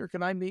 Pastor,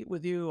 can I meet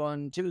with you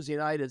on Tuesday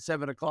night at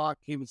 7 o'clock?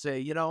 He would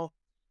say,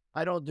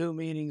 I don't do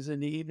meetings in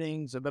the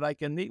evenings, but I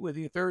can meet with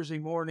you Thursday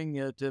morning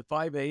at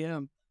 5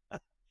 a.m.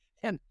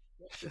 And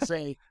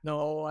say,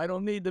 no, I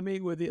don't need to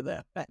meet with you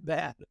that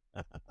bad.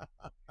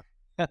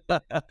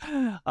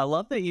 I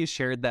love that you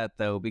shared that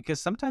though,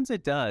 because sometimes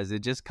it does.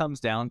 It just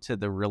comes down to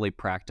the really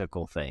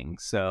practical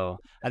things. So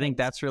I think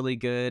that's really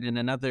good. And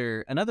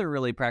another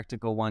really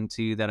practical one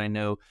too that I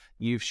know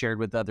you've shared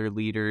with other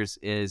leaders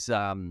is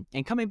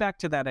and coming back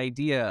to that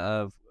idea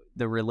of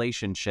the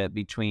relationship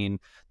between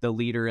the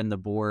leader and the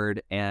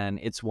board, and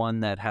it's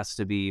one that has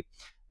to be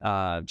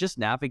just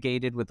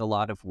navigated with a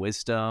lot of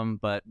wisdom.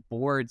 But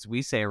boards,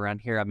 we say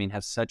around here, I mean,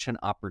 have such an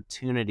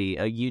opportunity,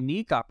 a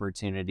unique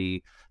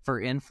opportunity for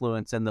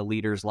influence in the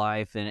leader's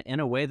life, and in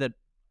a way that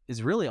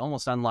is really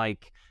almost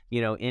unlike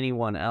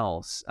anyone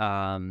else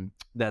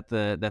that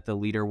the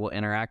leader will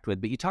interact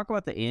with. But you talk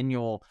about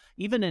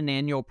even an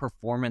annual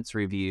performance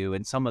review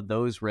and some of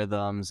those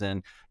rhythms,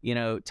 and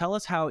tell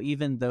us how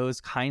even those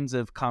kinds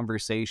of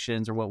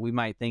conversations, or what we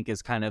might think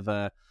is kind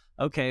of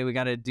okay, we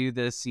got to do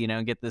this,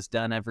 get this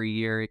done every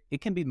year.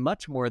 It can be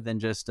much more than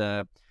just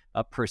a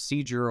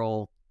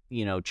procedural,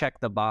 check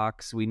the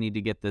box. We need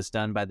to get this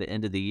done by the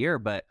end of the year.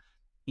 But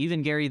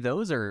even, Gary,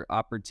 those are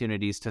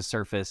opportunities to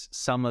surface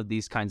some of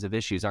these kinds of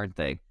issues, aren't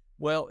they?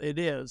 Well, it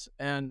is.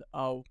 And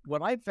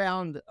what I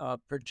found,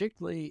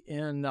 particularly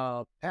in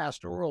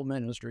pastoral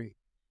ministry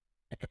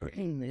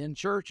in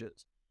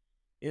churches,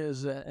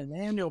 is an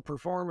annual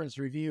performance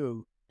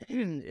review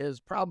is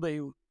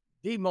probably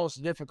the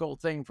most difficult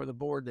thing for the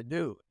board to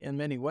do in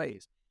many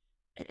ways.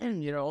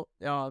 If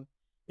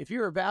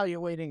you're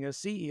evaluating a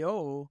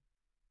CEO,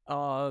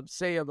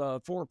 say of a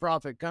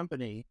for-profit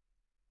company,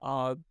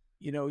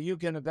 you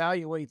can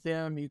evaluate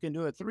them. You can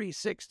do a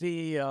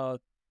 360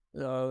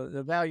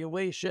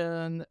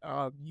 evaluation.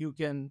 You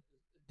can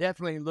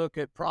definitely look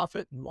at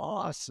profit and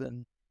loss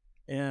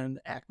and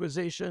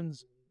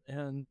acquisitions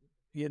and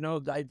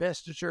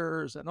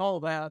divestitures and all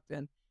that.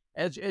 And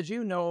as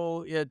you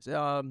know, it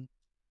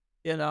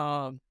in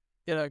a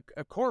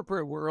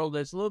corporate world,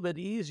 it's a little bit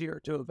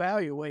easier to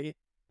evaluate.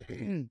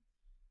 When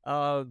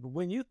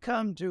you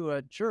come to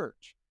a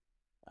church,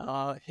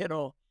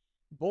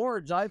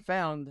 boards, I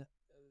found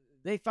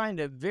they find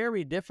it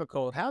very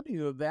difficult. How do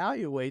you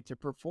evaluate the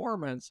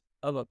performance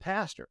of a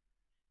pastor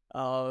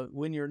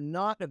when you're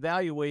not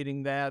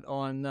evaluating that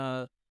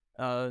on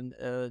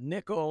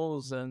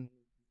nickels and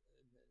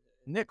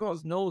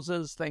nickels,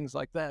 noses, things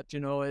like that?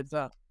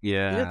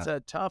 It's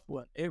a tough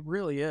one. It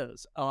really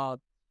is. I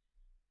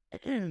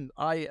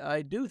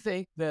do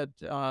think that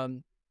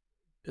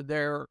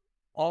there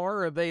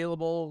are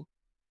available,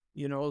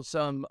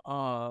 some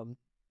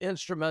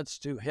instruments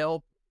to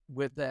help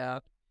with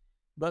that.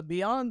 But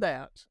beyond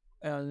that,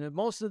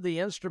 most of the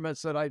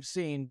instruments that I've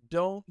seen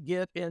don't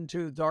get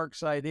into dark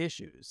side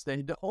issues.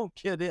 They don't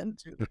get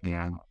into them.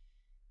 Yeah.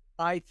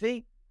 I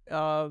think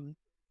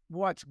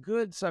what's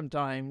good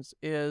sometimes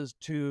is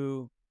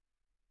to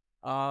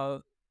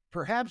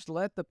perhaps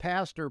let the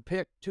pastor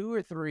pick 2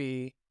 or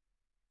 3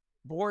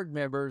 board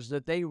members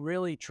that they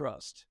really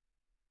trust.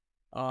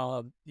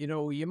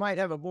 You might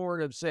have a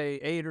board of, say,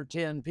 8 or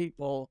 10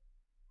 people.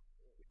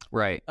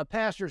 Right. A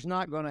pastor's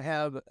not going to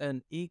have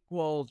an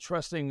equal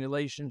trusting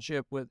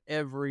relationship with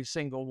every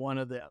single one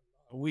of them.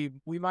 We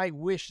might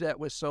wish that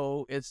was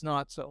so. It's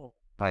not so.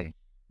 Right.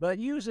 But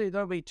usually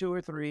there'll be 2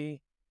 or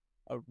 3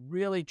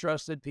 really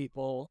trusted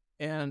people.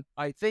 And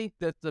I think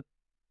that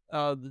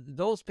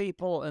those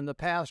people and the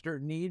pastor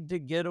need to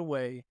get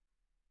away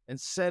and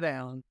sit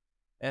down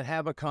and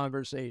have a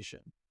conversation.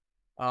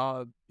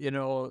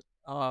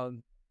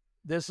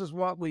 This is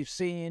what we've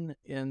seen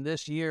in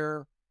this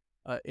year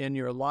in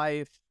your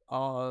life.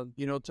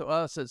 To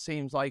us, it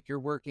seems like you're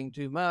working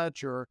too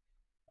much, or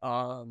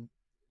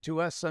to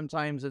us,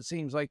 sometimes it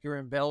seems like you're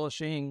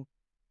embellishing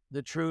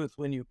the truth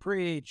when you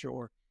preach,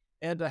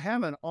 and to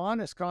have an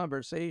honest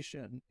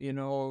conversation,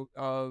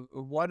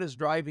 what is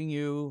driving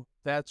you,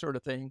 that sort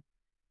of thing.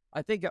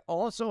 I think it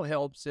also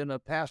helps in a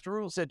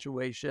pastoral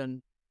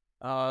situation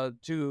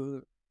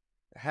to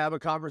have a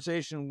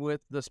conversation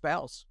with the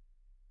spouse.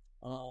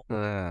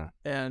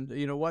 And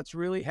what's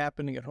really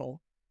happening at home.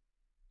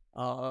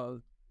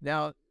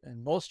 Now,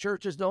 and most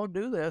churches don't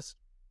do this.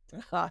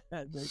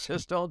 They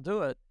just don't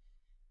do it.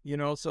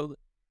 So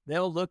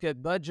they'll look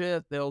at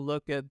budget, they'll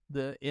look at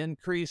the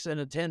increase in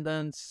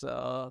attendance,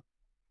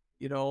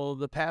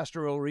 the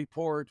pastoral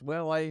report.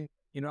 Well, I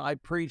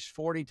preached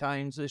 40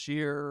 times this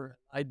year.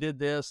 I did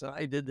this, and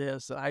I did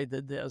this, and I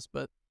did this,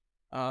 but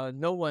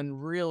no one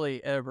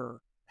really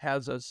ever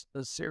has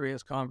a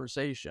serious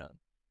conversation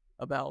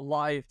about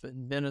life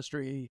and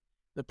ministry,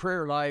 the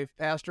prayer life.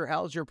 Pastor,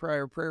 how's your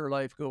prayer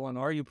life going?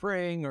 Are you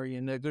praying? Are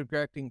you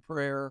neglecting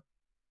prayer?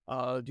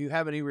 Do you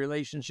have any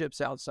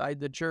relationships outside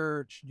the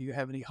church? Do you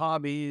have any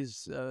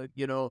hobbies?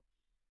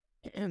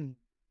 And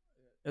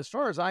as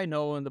far as I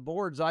know, in the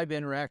boards I've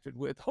interacted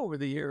with over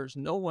the years,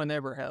 no one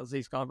ever has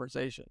these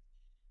conversations.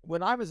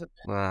 When I was,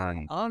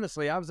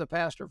 honestly, I was a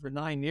pastor for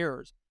 9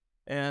 years,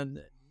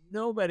 and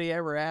nobody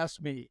ever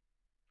asked me,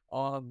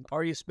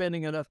 are you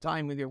spending enough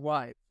time with your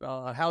wife?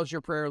 How's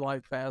your prayer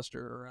life,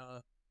 Pastor?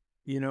 Are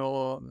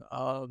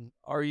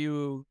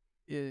you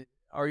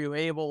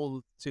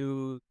able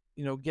to,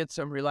 get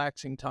some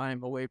relaxing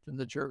time away from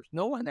the church?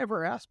 No one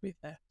ever asked me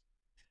that.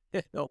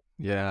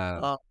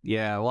 Yeah.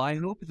 Well, I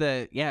hope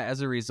that,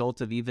 as a result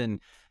of even,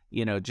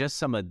 just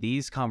some of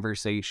these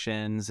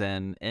conversations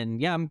and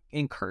I'm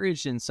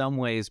encouraged in some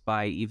ways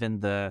by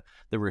even the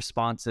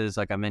responses,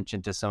 like I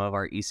mentioned, to some of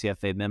our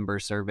ECFA member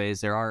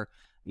surveys. There are,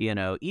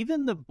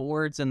 even the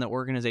boards and the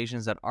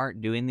organizations that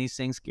aren't doing these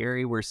things,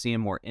 Gary, we're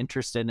seeing more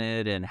interest in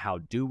it, and how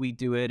do we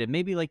do it? And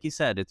maybe, like you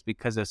said, it's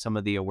because of some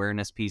of the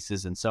awareness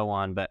pieces and so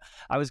on. But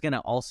I was going to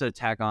also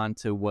tag on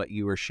to what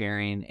you were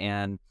sharing.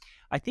 And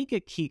I think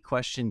a key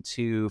question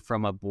too,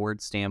 from a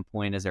board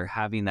standpoint, as they're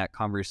having that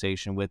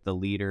conversation with the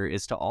leader,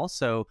 is to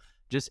also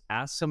just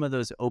ask some of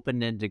those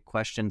open-ended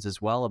questions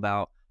as well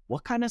about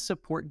what kind of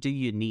support do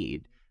you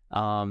need?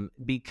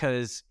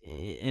 Because,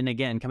 and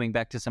again, coming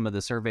back to some of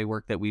the survey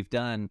work that we've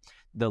done,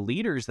 the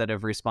leaders that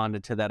have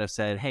responded to that have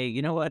said, hey,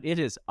 you know what? It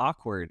is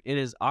awkward. It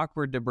is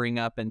awkward to bring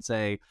up and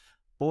say,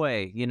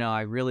 boy,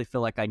 I really feel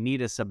like I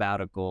need a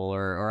sabbatical,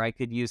 or I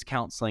could use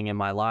counseling in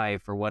my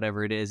life, or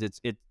whatever it is.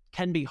 It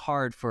can be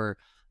hard for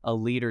a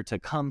leader to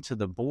come to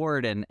the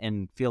board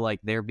and feel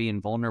like they're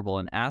being vulnerable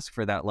and ask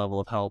for that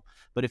level of help.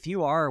 But if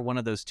you are one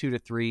of those 2 to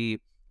 3,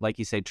 like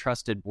you say,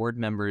 trusted board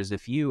members,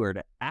 if you are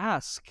to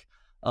ask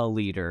a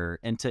leader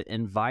and to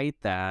invite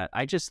that,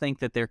 I just think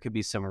that there could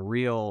be some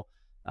real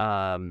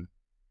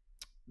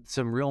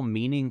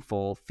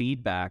meaningful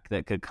feedback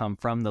that could come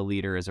from the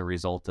leader as a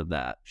result of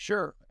that.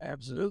 Sure,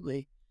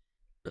 absolutely.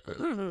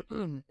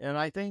 And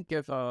I think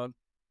if the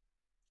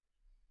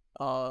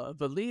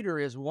leader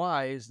is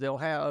wise, they'll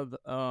have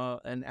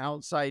an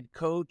outside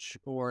coach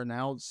or an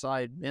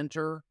outside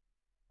mentor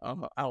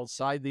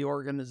outside the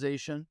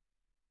organization.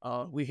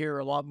 We hear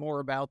a lot more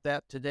about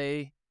that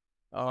today.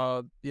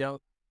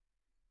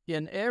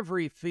 In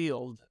every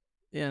field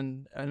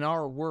in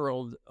our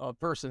world, a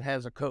person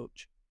has a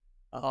coach.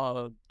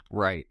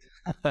 Right.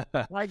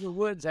 Tiger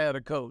Woods had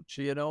a coach,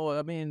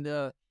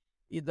 the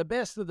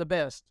best of the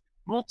best.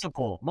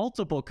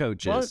 Multiple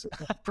coaches,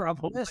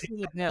 probably. Best of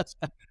the best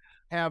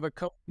have a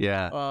coach,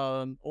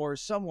 or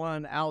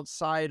someone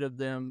outside of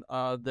them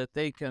that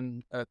they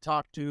can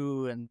talk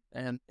to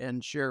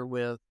and share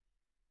with,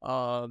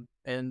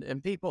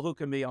 and people who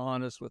can be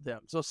honest with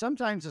them. So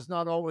sometimes it's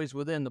not always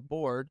within the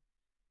board.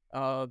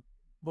 But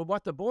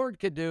what the board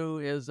could do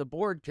is the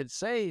board could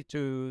say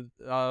to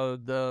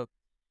the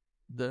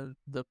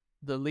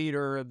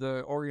leader of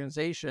the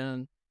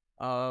organization,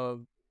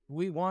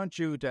 we want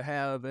you to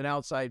have an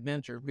outside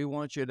mentor. We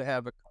want you to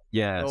have a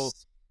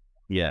yes.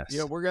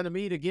 We're going to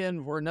meet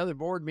again for another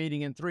board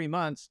meeting in 3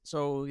 months.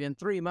 So in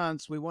 3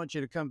 months, we want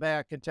you to come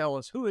back and tell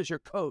us, who is your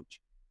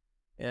coach,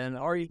 and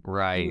are you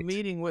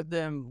meeting with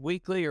them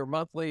weekly or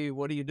monthly?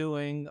 What are you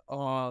doing?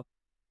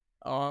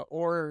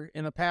 or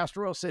in a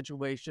pastoral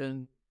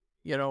situation,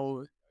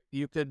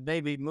 you could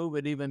maybe move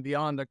it even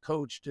beyond a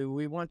coach to,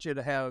 we want you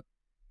to have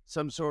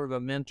some sort of a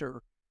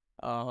mentor,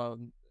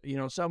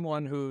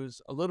 someone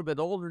who's a little bit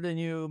older than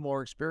you,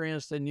 more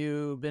experienced than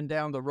you, been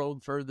down the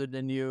road further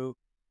than you.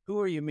 Who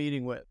are you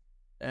meeting with?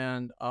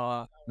 And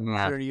how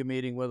Yeah. are you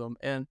meeting with them?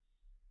 And,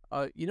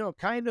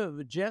 kind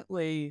of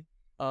gently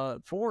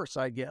force,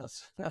 I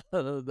guess,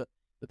 the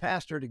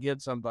pastor to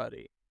get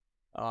somebody,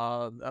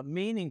 a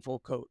meaningful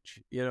coach,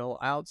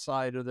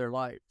 outside of their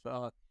life.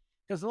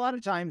 Because a lot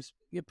of times,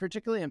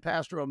 particularly in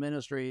pastoral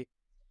ministry,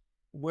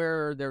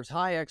 where there's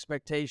high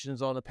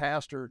expectations on the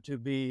pastor to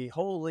be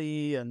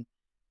holy and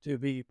to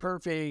be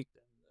perfect,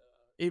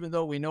 even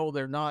though we know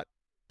they're not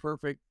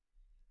perfect.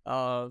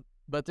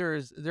 But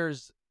there's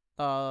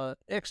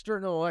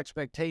external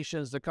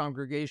expectations the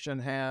congregation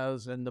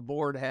has and the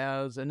board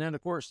has, and then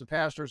of course the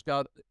pastor's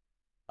got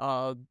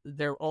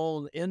their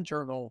own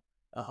internal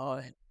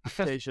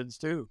expectations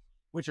too,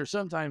 which are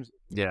sometimes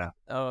Yeah.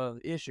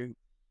 issue.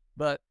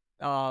 But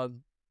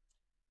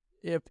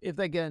if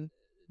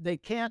they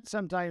can't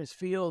sometimes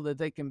feel that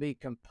they can be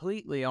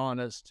completely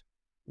honest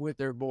with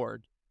their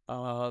board.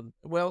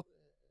 Well,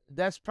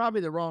 that's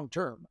probably the wrong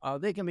term.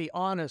 They can be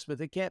honest, but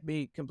they can't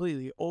be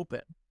completely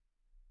open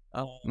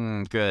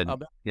Good.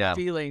 about Yeah.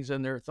 feelings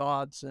and their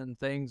thoughts and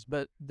things.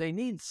 But they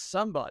need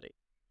somebody,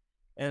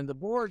 and the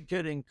board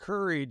could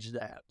encourage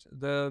that.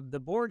 The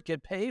board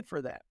could pay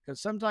for that, because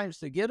sometimes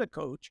to get a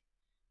coach,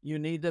 you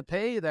need to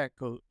pay that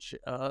coach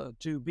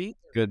to be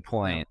Good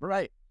point.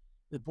 right.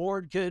 The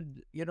board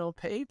could,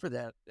 pay for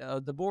that.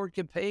 The board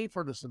could pay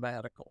for the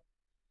sabbatical.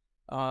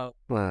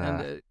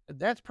 And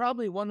that's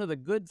probably one of the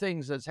good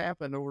things that's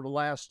happened over the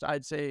last,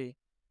 I'd say,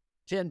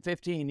 10,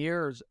 15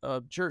 years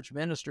of church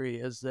ministry,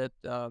 is that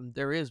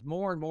there is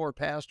more and more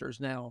pastors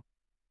now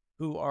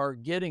who are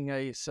getting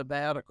a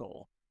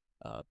sabbatical,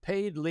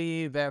 paid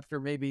leave after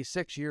maybe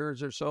 6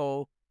 years or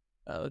so,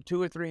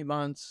 2 or 3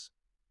 months,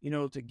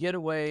 to get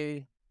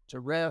away,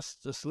 to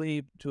rest, to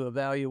sleep, to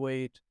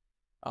evaluate.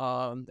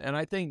 And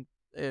I think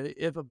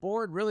if a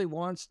board really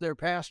wants their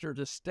pastor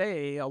to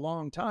stay a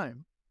long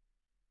time,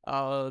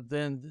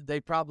 then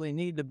they probably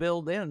need to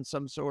build in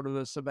some sort of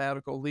a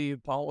sabbatical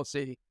leave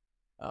policy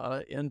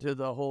into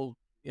the whole,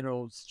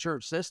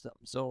 church system.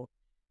 So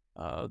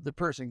the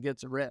person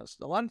gets a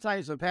rest. A lot of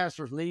times when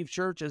pastors leave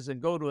churches and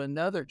go to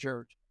another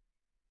church,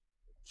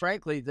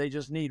 frankly, they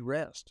just need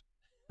rest.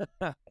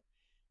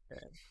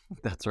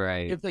 That's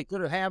right. If they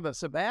could have a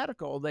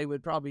sabbatical, they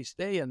would probably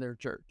stay in their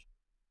church.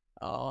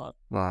 Wow.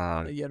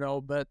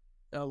 But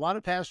a lot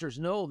of pastors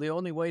know the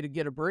only way to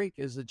get a break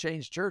is to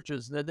change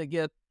churches. Then they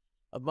get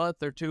a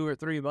month or 2 or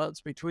 3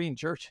 months between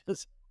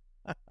churches.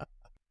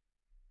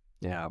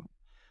 Yeah.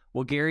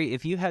 Well, Gary,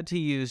 if you had to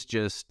use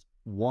just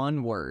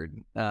one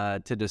word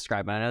to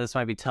describe, I know this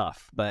might be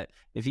tough, but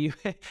if you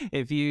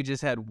if you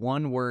just had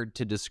one word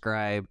to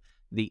describe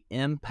the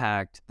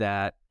impact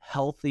that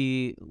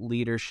healthy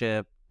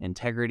leadership,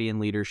 integrity in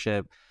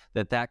leadership,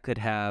 that could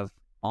have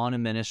on a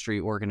ministry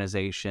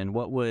organization,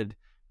 what would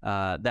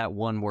that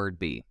one word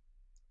be?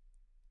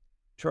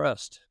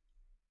 Trust.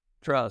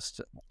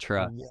 Trust.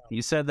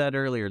 You said that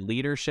earlier.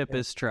 Leadership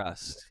is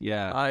trust.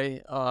 Yeah.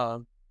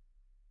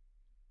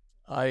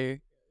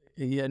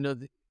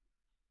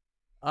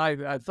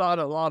 I've thought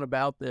a lot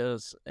about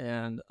this,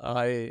 and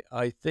I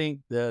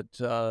think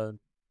that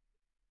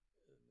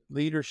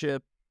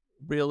leadership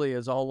really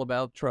is all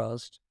about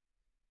trust.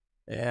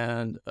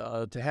 And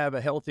to have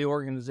a healthy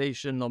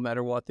organization, no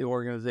matter what the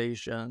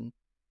organization,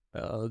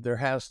 there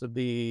has to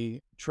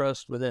be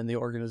trust within the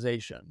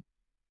organization.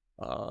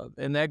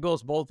 And that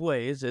goes both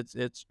ways.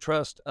 It's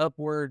trust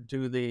upward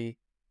to the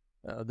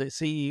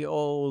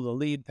CEO, the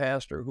lead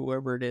pastor,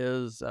 whoever it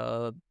is,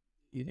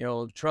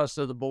 trust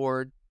of the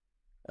board.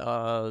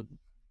 Are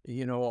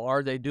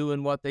they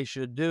doing what they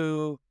should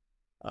do?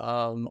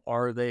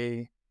 Are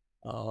they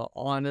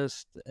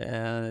honest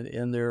and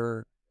in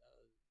their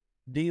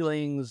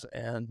dealings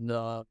and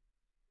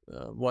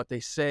what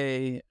they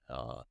say?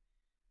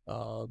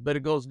 But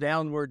it goes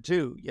downward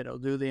too.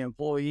 Do the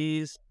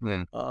employees,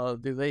 do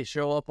they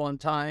show up on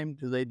time?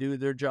 Do they do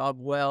their job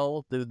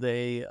well? Do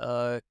they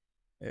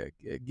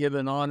give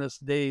an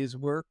honest day's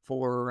work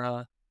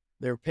for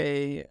their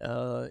pay?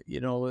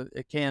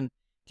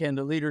 Can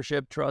the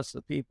leadership trust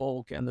the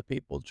people? Can the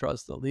people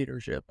trust the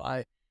leadership?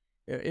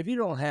 If you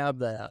don't have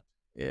that,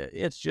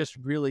 it's just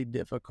really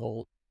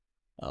difficult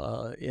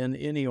in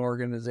any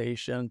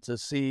organization to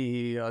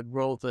see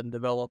growth and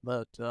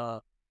development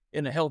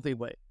in a healthy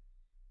way.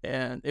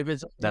 And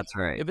that's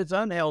right. If it's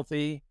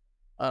unhealthy,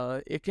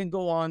 it can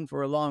go on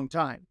for a long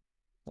time.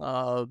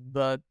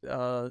 But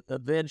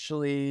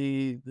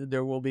eventually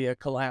there will be a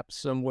collapse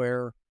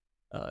somewhere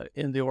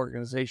in the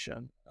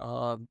organization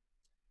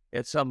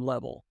at some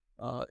level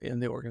in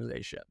the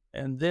organization.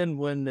 And then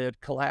when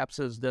it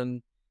collapses,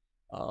 then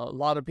a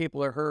lot of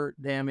people are hurt,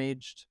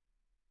 damaged.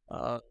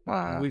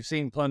 We've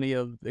seen plenty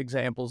of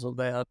examples of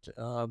that,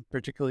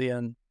 particularly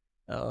in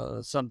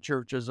some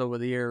churches over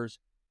the years,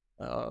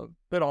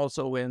 but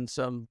also in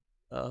some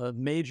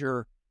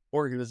major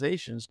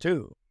organizations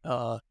too.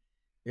 I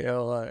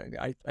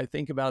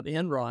think about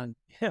Enron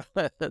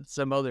and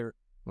some other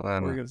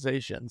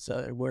organizations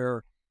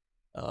where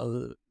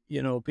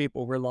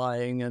people were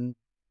lying and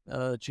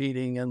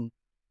cheating, and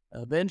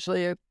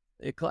eventually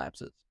it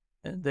collapses,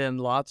 and then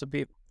lots of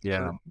people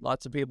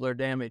are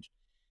damaged.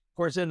 Of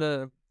course, in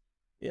the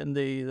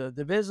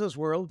business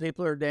world,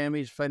 people are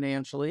damaged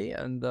financially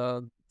and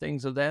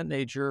things of that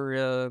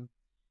nature.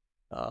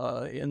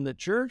 In the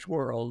church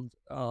world,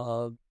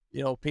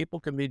 people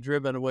can be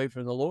driven away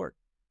from the Lord,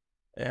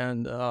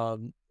 and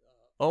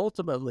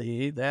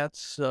ultimately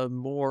that's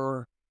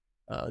more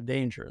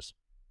dangerous.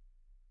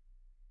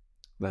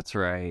 That's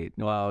right.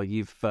 Well,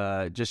 you've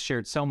just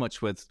shared so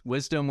much with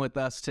wisdom with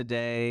us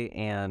today,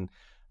 and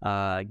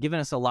given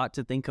us a lot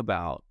to think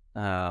about.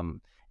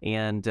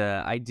 And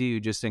I do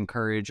just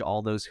encourage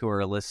all those who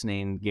are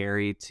listening,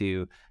 Gary,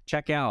 to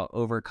check out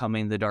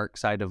Overcoming the Dark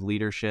Side of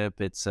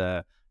Leadership. It's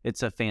a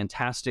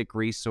fantastic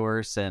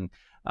resource. And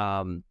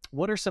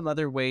what are some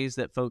other ways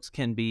that folks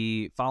can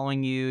be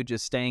following you,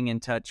 just staying in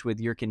touch with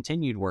your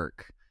continued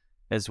work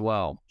as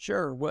well?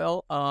 Sure.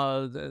 Well,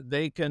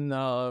 they can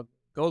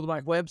go to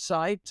my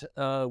website,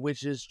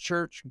 which is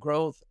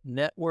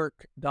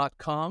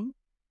churchgrowthnetwork.com.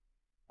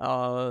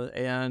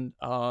 And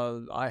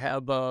I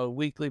have a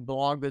weekly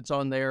blog that's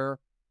on there.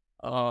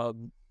 I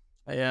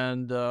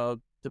have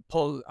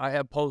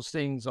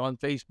postings on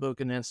Facebook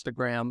and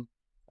Instagram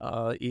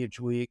each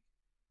week.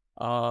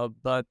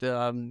 But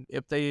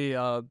if they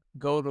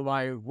go to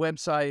my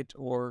website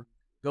or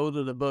go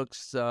to the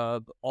books,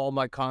 all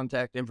my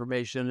contact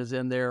information is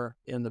in there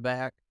in the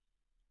back.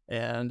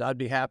 And I'd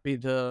be happy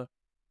to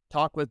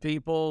talk with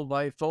people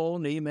by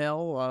phone,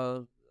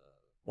 email,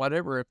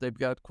 whatever, if they've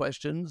got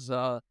questions.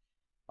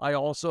 I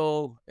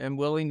also am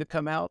willing to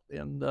come out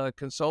and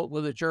consult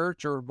with a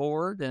church or a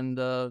board and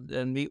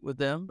meet with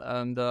them.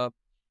 And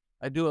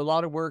I do a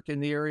lot of work in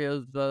the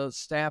area of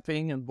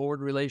staffing and board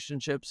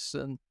relationships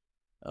and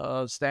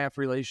staff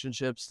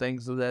relationships,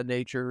 things of that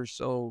nature.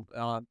 So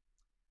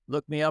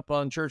look me up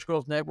on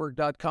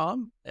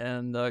churchgrowthnetwork.com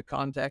and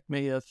contact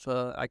me if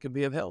I can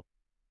be of help.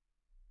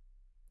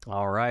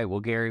 All right.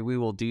 Well, Gary, we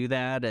will do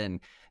that.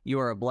 And you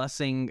are a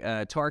blessing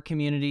to our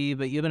community,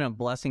 but you've been a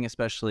blessing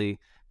especially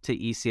to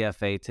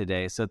ECFA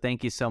today. So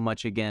thank you so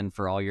much again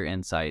for all your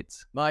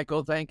insights.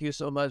 Michael, thank you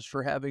so much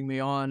for having me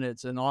on.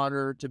 It's an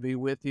honor to be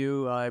with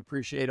you. I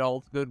appreciate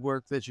all the good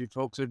work that you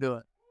folks are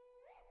doing.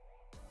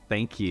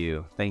 Thank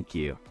you. Thank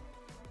you.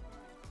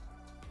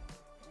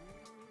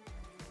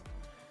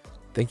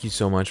 Thank you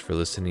so much for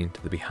listening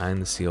to the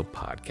Behind the Seal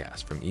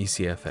podcast from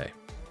ECFA.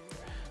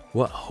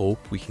 What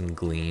hope we can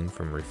glean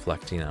from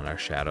reflecting on our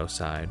shadow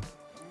side,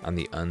 on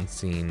the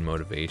unseen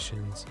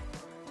motivations,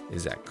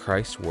 is that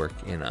Christ's work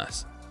in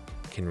us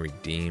can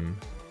redeem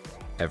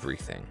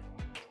everything.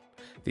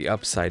 The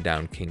upside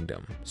down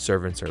kingdom,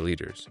 servants are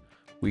leaders,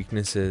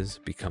 weaknesses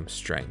become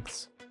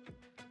strengths.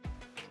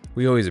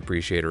 We always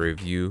appreciate a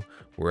review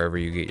wherever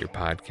you get your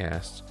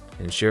podcasts,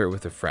 and share it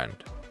with a friend.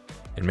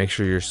 And make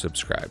sure you're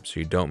subscribed so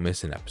you don't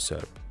miss an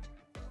episode.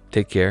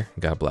 Take care,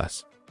 and God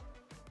bless.